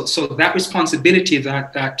 right? So that responsibility,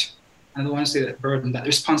 that I don't want to say that burden, that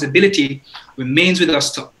responsibility remains with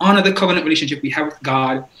us to honor the covenant relationship we have with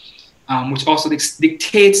God, which also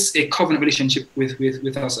dictates a covenant relationship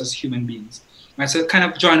with us as human beings. Right, so kind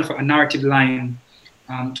of drawing for a narrative line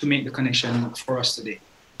to make the connection for us today.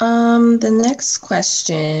 The next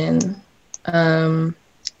question,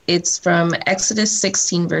 it's from Exodus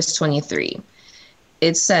 16, verse 23.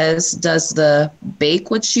 It says, does the bake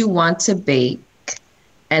what you want to bake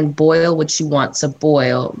and boil what you want to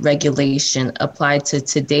boil regulation apply to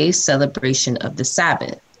today's celebration of the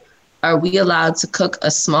Sabbath? Are we allowed to cook a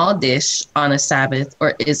small dish on a Sabbath,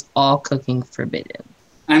 or is all cooking forbidden?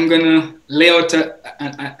 I'm gonna lay out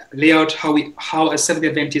how as Seventh-day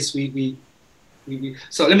Adventists we.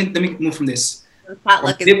 So let me move from this.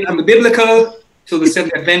 From the biblical to the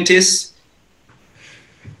Seventh-day Adventists,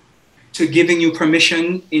 to giving you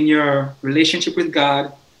permission in your relationship with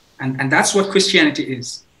God, and that's what Christianity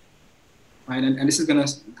is, right? And this is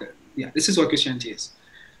what Christianity is.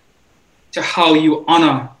 To how you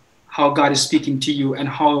honor how God is speaking to you, and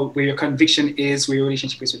where your conviction is, where your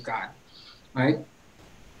relationship is with God, right?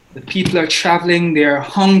 The people are traveling, they're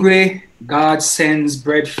hungry, God sends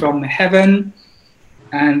bread from heaven,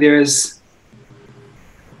 and there's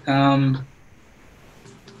kind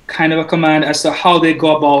of a command as to how they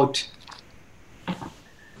go about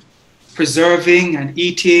preserving and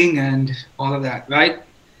eating and all of that, right?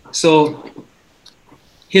 So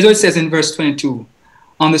here's what it says in verse 22.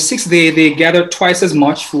 On the sixth day, they gathered twice as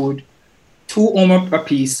much food, 2 omer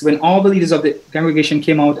apiece. When all the leaders of the congregation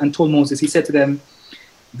came out and told Moses, he said to them,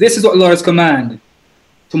 "This is what the Lord has commanded.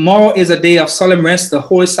 Tomorrow is a day of solemn rest, the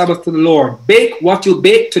holy Sabbath to the Lord. Bake what you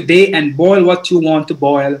bake today and boil what you want to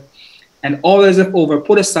boil, and all that is left over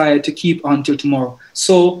put aside to keep until tomorrow."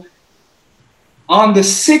 So on the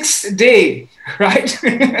 6th day, right?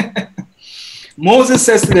 Moses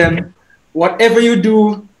says to them, whatever you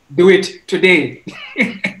do, do it today.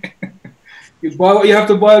 You boil what you have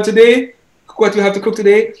to boil today, cook what you have to cook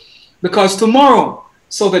today, because tomorrow.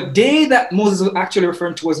 So the day that Moses was actually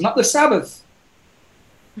referring to was not the Sabbath.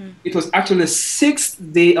 It was actually the sixth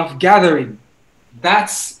day of gathering.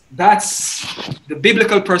 That's the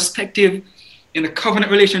biblical perspective in the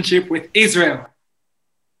covenant relationship with Israel.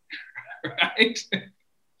 Right?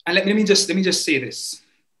 And let me just say this.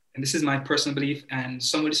 And this is my personal belief, and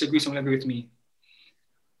some will disagree, some will agree with me.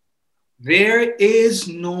 There is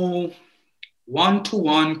no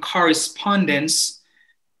one-to-one correspondence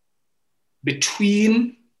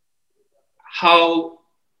between how,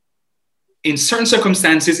 in certain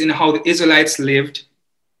circumstances, in how the Israelites lived,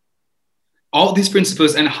 all these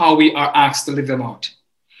principles, and how we are asked to live them out.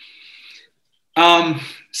 Let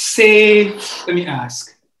me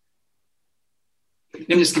ask. Let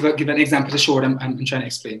me just give an example to show what I'm trying to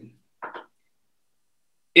explain.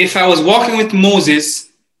 If I was walking with Moses,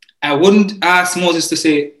 I wouldn't ask Moses to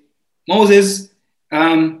say, Moses,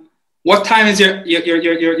 what time is your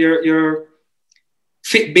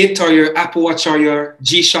Fitbit or your Apple Watch or your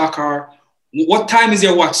G-Shock, or what time is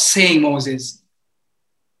your watch saying, Moses?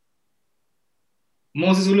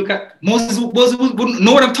 Moses wouldn't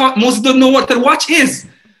know what I'm talking. Moses doesn't know what the watch is.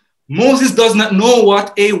 Moses does not know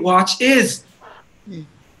what a watch is.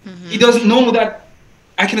 Mm-hmm. He doesn't know that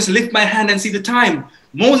I can just lift my hand and see the time.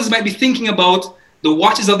 Moses might be thinking about the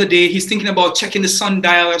watches of the day. He's thinking about checking the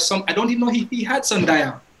sundial or some. I don't even know he had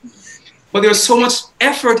sundial. But there's so much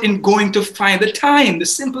effort in going to find the time, the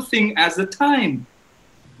simple thing as the time.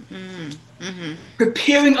 Mm-hmm.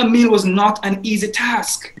 Preparing a meal was not an easy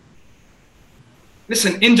task.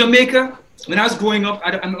 Listen, in Jamaica, when I was growing up,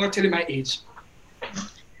 I'm not going to tell you my age,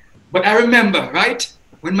 but I remember, right,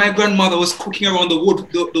 when my grandmother was cooking around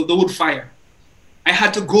the wood fire, I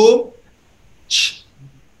had to go, as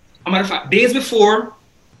a matter of fact, days before,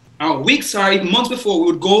 weeks or even months before, we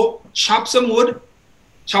would go chop some wood,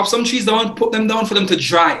 chop some trees down, put them down for them to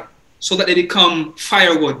dry so that they become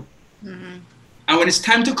firewood. Mm-hmm. And when it's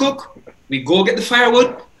time to cook, we go get the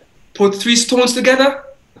firewood, put 3 stones together,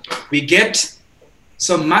 we get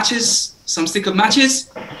some matches, some stick of matches.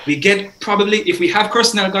 We get probably, if we have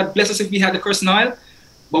kerosene oil, God bless us if we had the kerosene oil,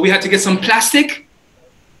 but we had to get some plastic.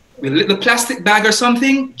 We lit the plastic bag or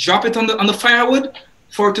something, drop it on the firewood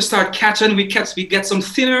for it to start catching. We get some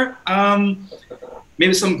thinner,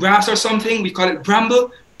 maybe some grass or something. We call it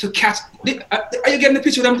bramble to catch. Are you getting the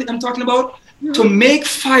picture that I'm talking about? Mm-hmm. To make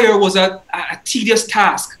fire was a tedious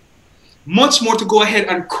task. Much more to go ahead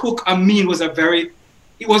and cook a meal was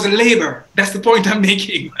it was a labor. That's the point I'm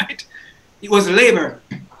making, right? It was labor.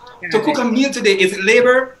 To cook a meal today, is it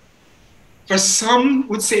labor? For some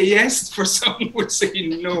would say yes, for some would say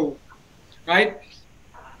no, right?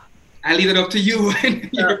 I leave it up to you and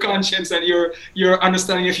your conscience and your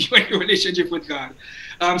understanding of you and your relationship with God.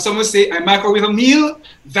 Some would say, I microwave a meal,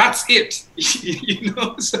 that's it. You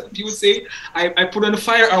know, some people say, I put on the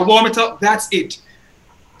fire, I warm it up, that's it.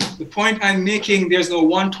 The point I'm making, there's no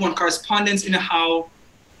one-to-one correspondence in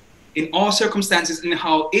all circumstances, in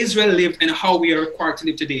how Israel lived and how we are required to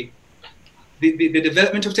live today. The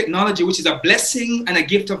development of technology, which is a blessing and a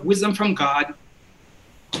gift of wisdom from God,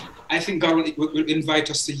 I think God will invite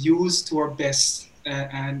us to use to our best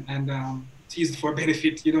and to use it for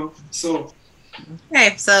benefit, you know. So,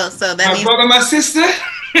 okay, so that my means brother, my sister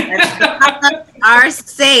are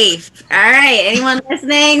safe. All right, anyone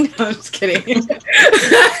listening? No, I'm just kidding.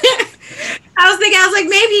 I was like,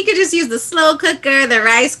 maybe you could just use the slow cooker, the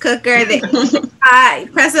rice cooker,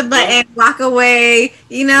 press a button, walk away.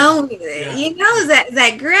 You know, is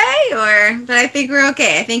that gray or? But I think we're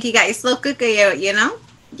okay. I think you got your slow cooker. You know,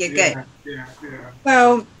 you're good. Yeah.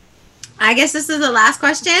 So, I guess this is the last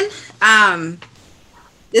question.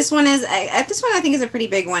 This one I think is a pretty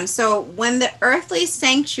big one. So, when the earthly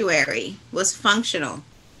sanctuary was functional,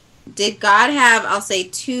 did God have, I'll say,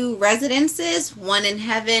 2 residences, one in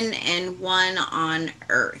heaven and one on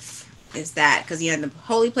earth? Is that, because you had the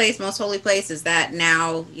holy place, most holy place, is that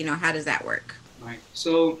now, how does that work? Right.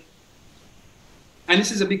 So, and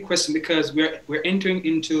this is a big question because we're entering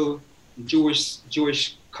into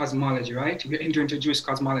Jewish cosmology, right? We're entering into Jewish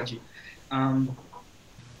cosmology.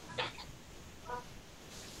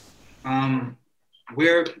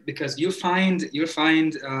 Because you'll find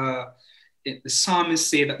the psalmists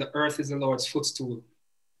say that the earth is the Lord's footstool,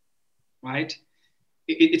 right?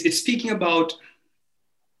 It's speaking about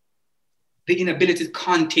the inability to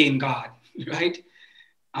contain God, right?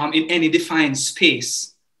 In any defined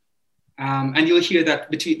space. And you'll hear that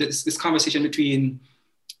between this conversation between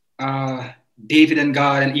David and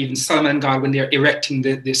God and even Solomon and God when they're erecting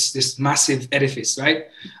this massive edifice, right?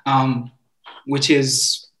 Which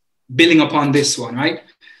is building upon this one, right?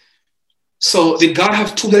 So did God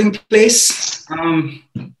have two dwelling place?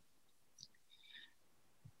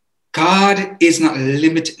 God is not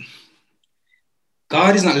limited.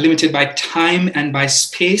 God is not limited by time and by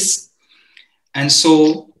space. And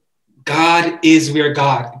so God is where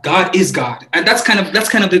God is God. And that's kind of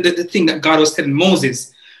the thing that God was telling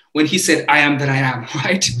Moses when he said, I am that I am,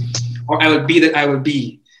 right? Or I will be that I will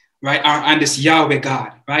be, right? Or I'm this Yahweh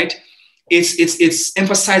God, right? It's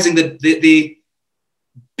emphasizing the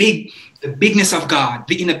bigness of God,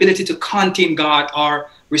 the inability to contain God or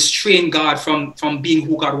restrain God from being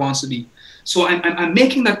who God wants to be. So I'm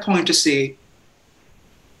making that point to say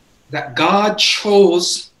that God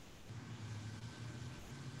chose,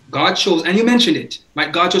 and you mentioned it,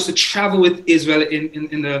 right? God chose to travel with Israel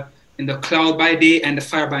in the cloud by day and the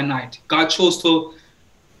fire by night. God chose to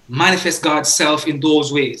manifest God's self in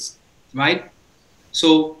those ways, right?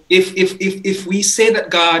 So if we say that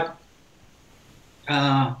God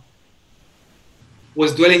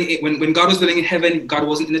was dwelling when God was dwelling in heaven, God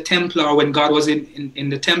wasn't in the temple, or when God was in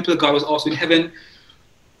the temple, God was also in heaven,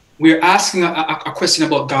 we're asking a question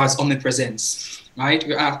about God's omnipresence, right?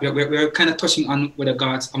 We're kind of touching on whether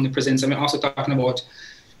God's omnipresence, and we're also talking about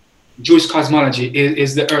Jewish cosmology.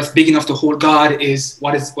 Is the earth big enough to hold God?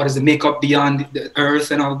 What is the makeup beyond the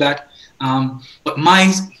earth and all that? But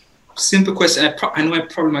my simple question, I know I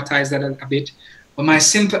problematize that a bit, but my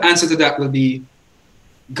simple answer to that will be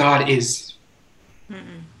God is.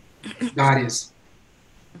 God is.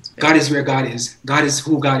 God is where God is. God is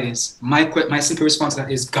who God is. My simple response to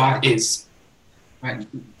that is God is. Right?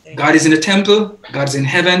 God is in the temple. God is in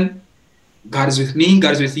heaven. God is with me.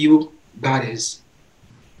 God is with you. God is.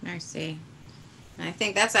 I see. I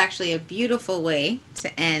think that's actually a beautiful way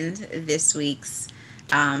to end this week's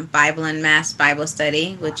Bible Unmasked Bible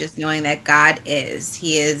study, with just knowing that God is.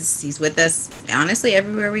 He's with us, honestly,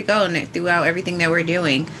 everywhere we go and throughout everything that we're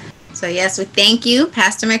doing. So yes, we thank you,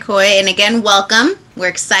 Pastor McCoy, and again, welcome. We're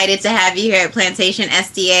excited to have you here at Plantation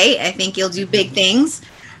SDA. I think you'll do big things.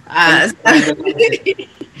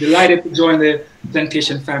 Delighted to join the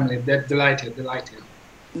Plantation family. Delighted.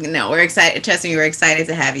 No, we're excited. Trust me, we're excited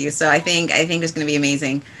to have you. So I think it's going to be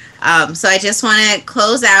amazing. So I just want to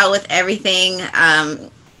close out with everything.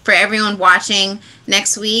 For everyone watching,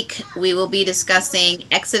 next week we will be discussing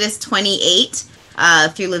Exodus 28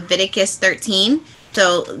 through Leviticus 13.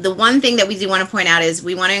 So the one thing that we do want to point out is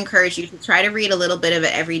we want to encourage you to try to read a little bit of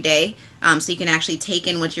it every day, so you can actually take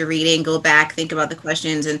in what you're reading, go back, think about the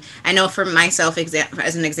questions. And I know for myself,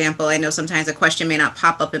 as an example, I know sometimes a question may not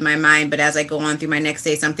pop up in my mind, but as I go on through my next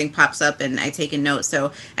day, something pops up and I take a note.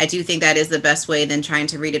 So I do think that is the best way than trying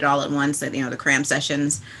to read it all at once, the cram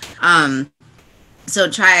sessions. So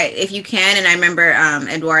try if you can. And I remember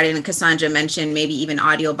Edward and Cassandra mentioned maybe even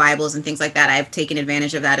audio Bibles and things like that. I've taken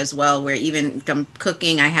advantage of that as well, where even if I'm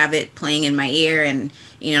cooking, I have it playing in my ear and,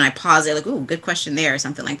 I pause it like, ooh, good question there or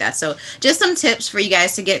something like that. So just some tips for you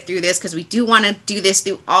guys to get through this, because we do want to do this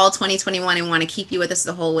through all 2021 and want to keep you with us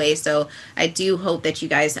the whole way. So I do hope that you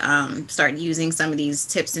guys start using some of these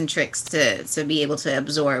tips and tricks to be able to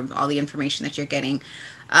absorb all the information that you're getting.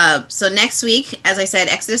 So next week, as I said,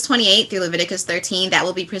 Exodus 28 through Leviticus 13, that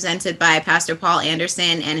will be presented by Pastor Paul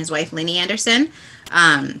Anderson and his wife, Linny Anderson.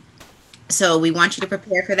 So we want you to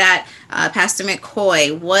prepare for that. Pastor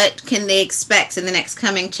McCoy, what can they expect in the next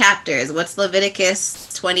coming chapters? What's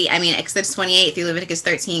Exodus 28 through Leviticus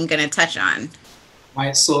 13 going to touch on?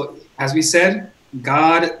 Right. So as we said,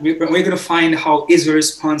 we're going to find how Israel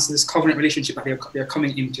responds to this covenant relationship that they're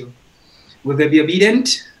coming into. Will they be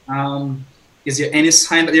obedient? Is there any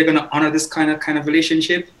sign that they're going to honor this kind of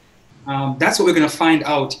relationship? That's what we're going to find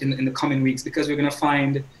out in the coming weeks, because we're going to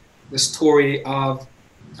find the story of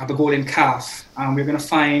the golden calf. We're going to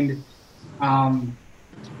find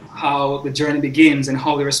how the journey begins and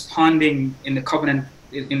how they're responding in the context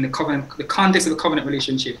of the covenant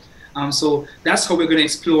relationship. So that's how we're going to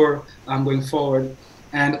explore going forward,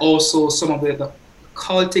 and also some of the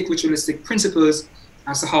cultic ritualistic principles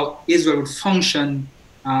as to how Israel would function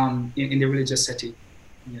in the religious setting.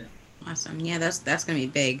 Yeah. Awesome. Yeah, that's going to be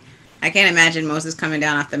big. I can't imagine Moses coming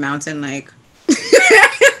down off the mountain like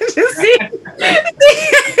just see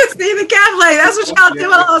the calf, like that's what y'all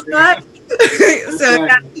do all the time. So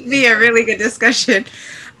that would be a really good discussion.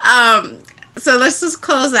 So let's just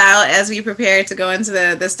close out as we prepare to go into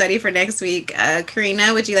the study for next week.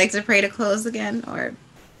 Karina, would you like to pray to close again, or?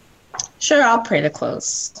 Sure, I'll pray to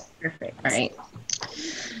close. Perfect. All right.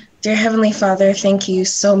 Dear Heavenly Father, thank you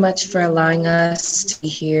so much for allowing us to be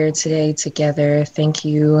here today together. Thank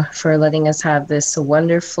you for letting us have this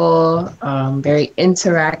wonderful, very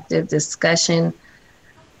interactive discussion.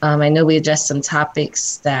 I know we addressed some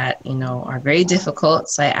topics that, are very difficult.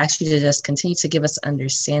 So I ask you to just continue to give us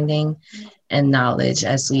understanding and knowledge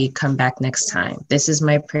as we come back next time. This is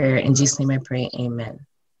my prayer. In Jesus' name I pray. Amen.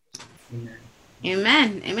 Amen.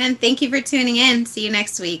 Amen. Amen. Thank you for tuning in. See you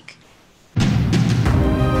next week.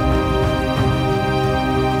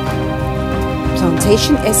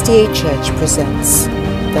 Plantation SDA Church presents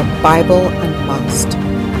the Bible Unmasked.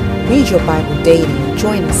 Read your Bible daily and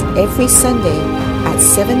join us every Sunday at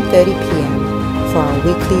 7:30 p.m. for our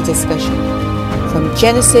weekly discussion. From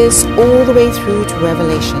Genesis all the way through to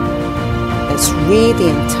Revelation, let's read the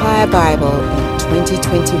entire Bible in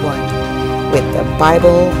 2021 with the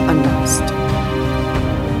Bible Unmasked.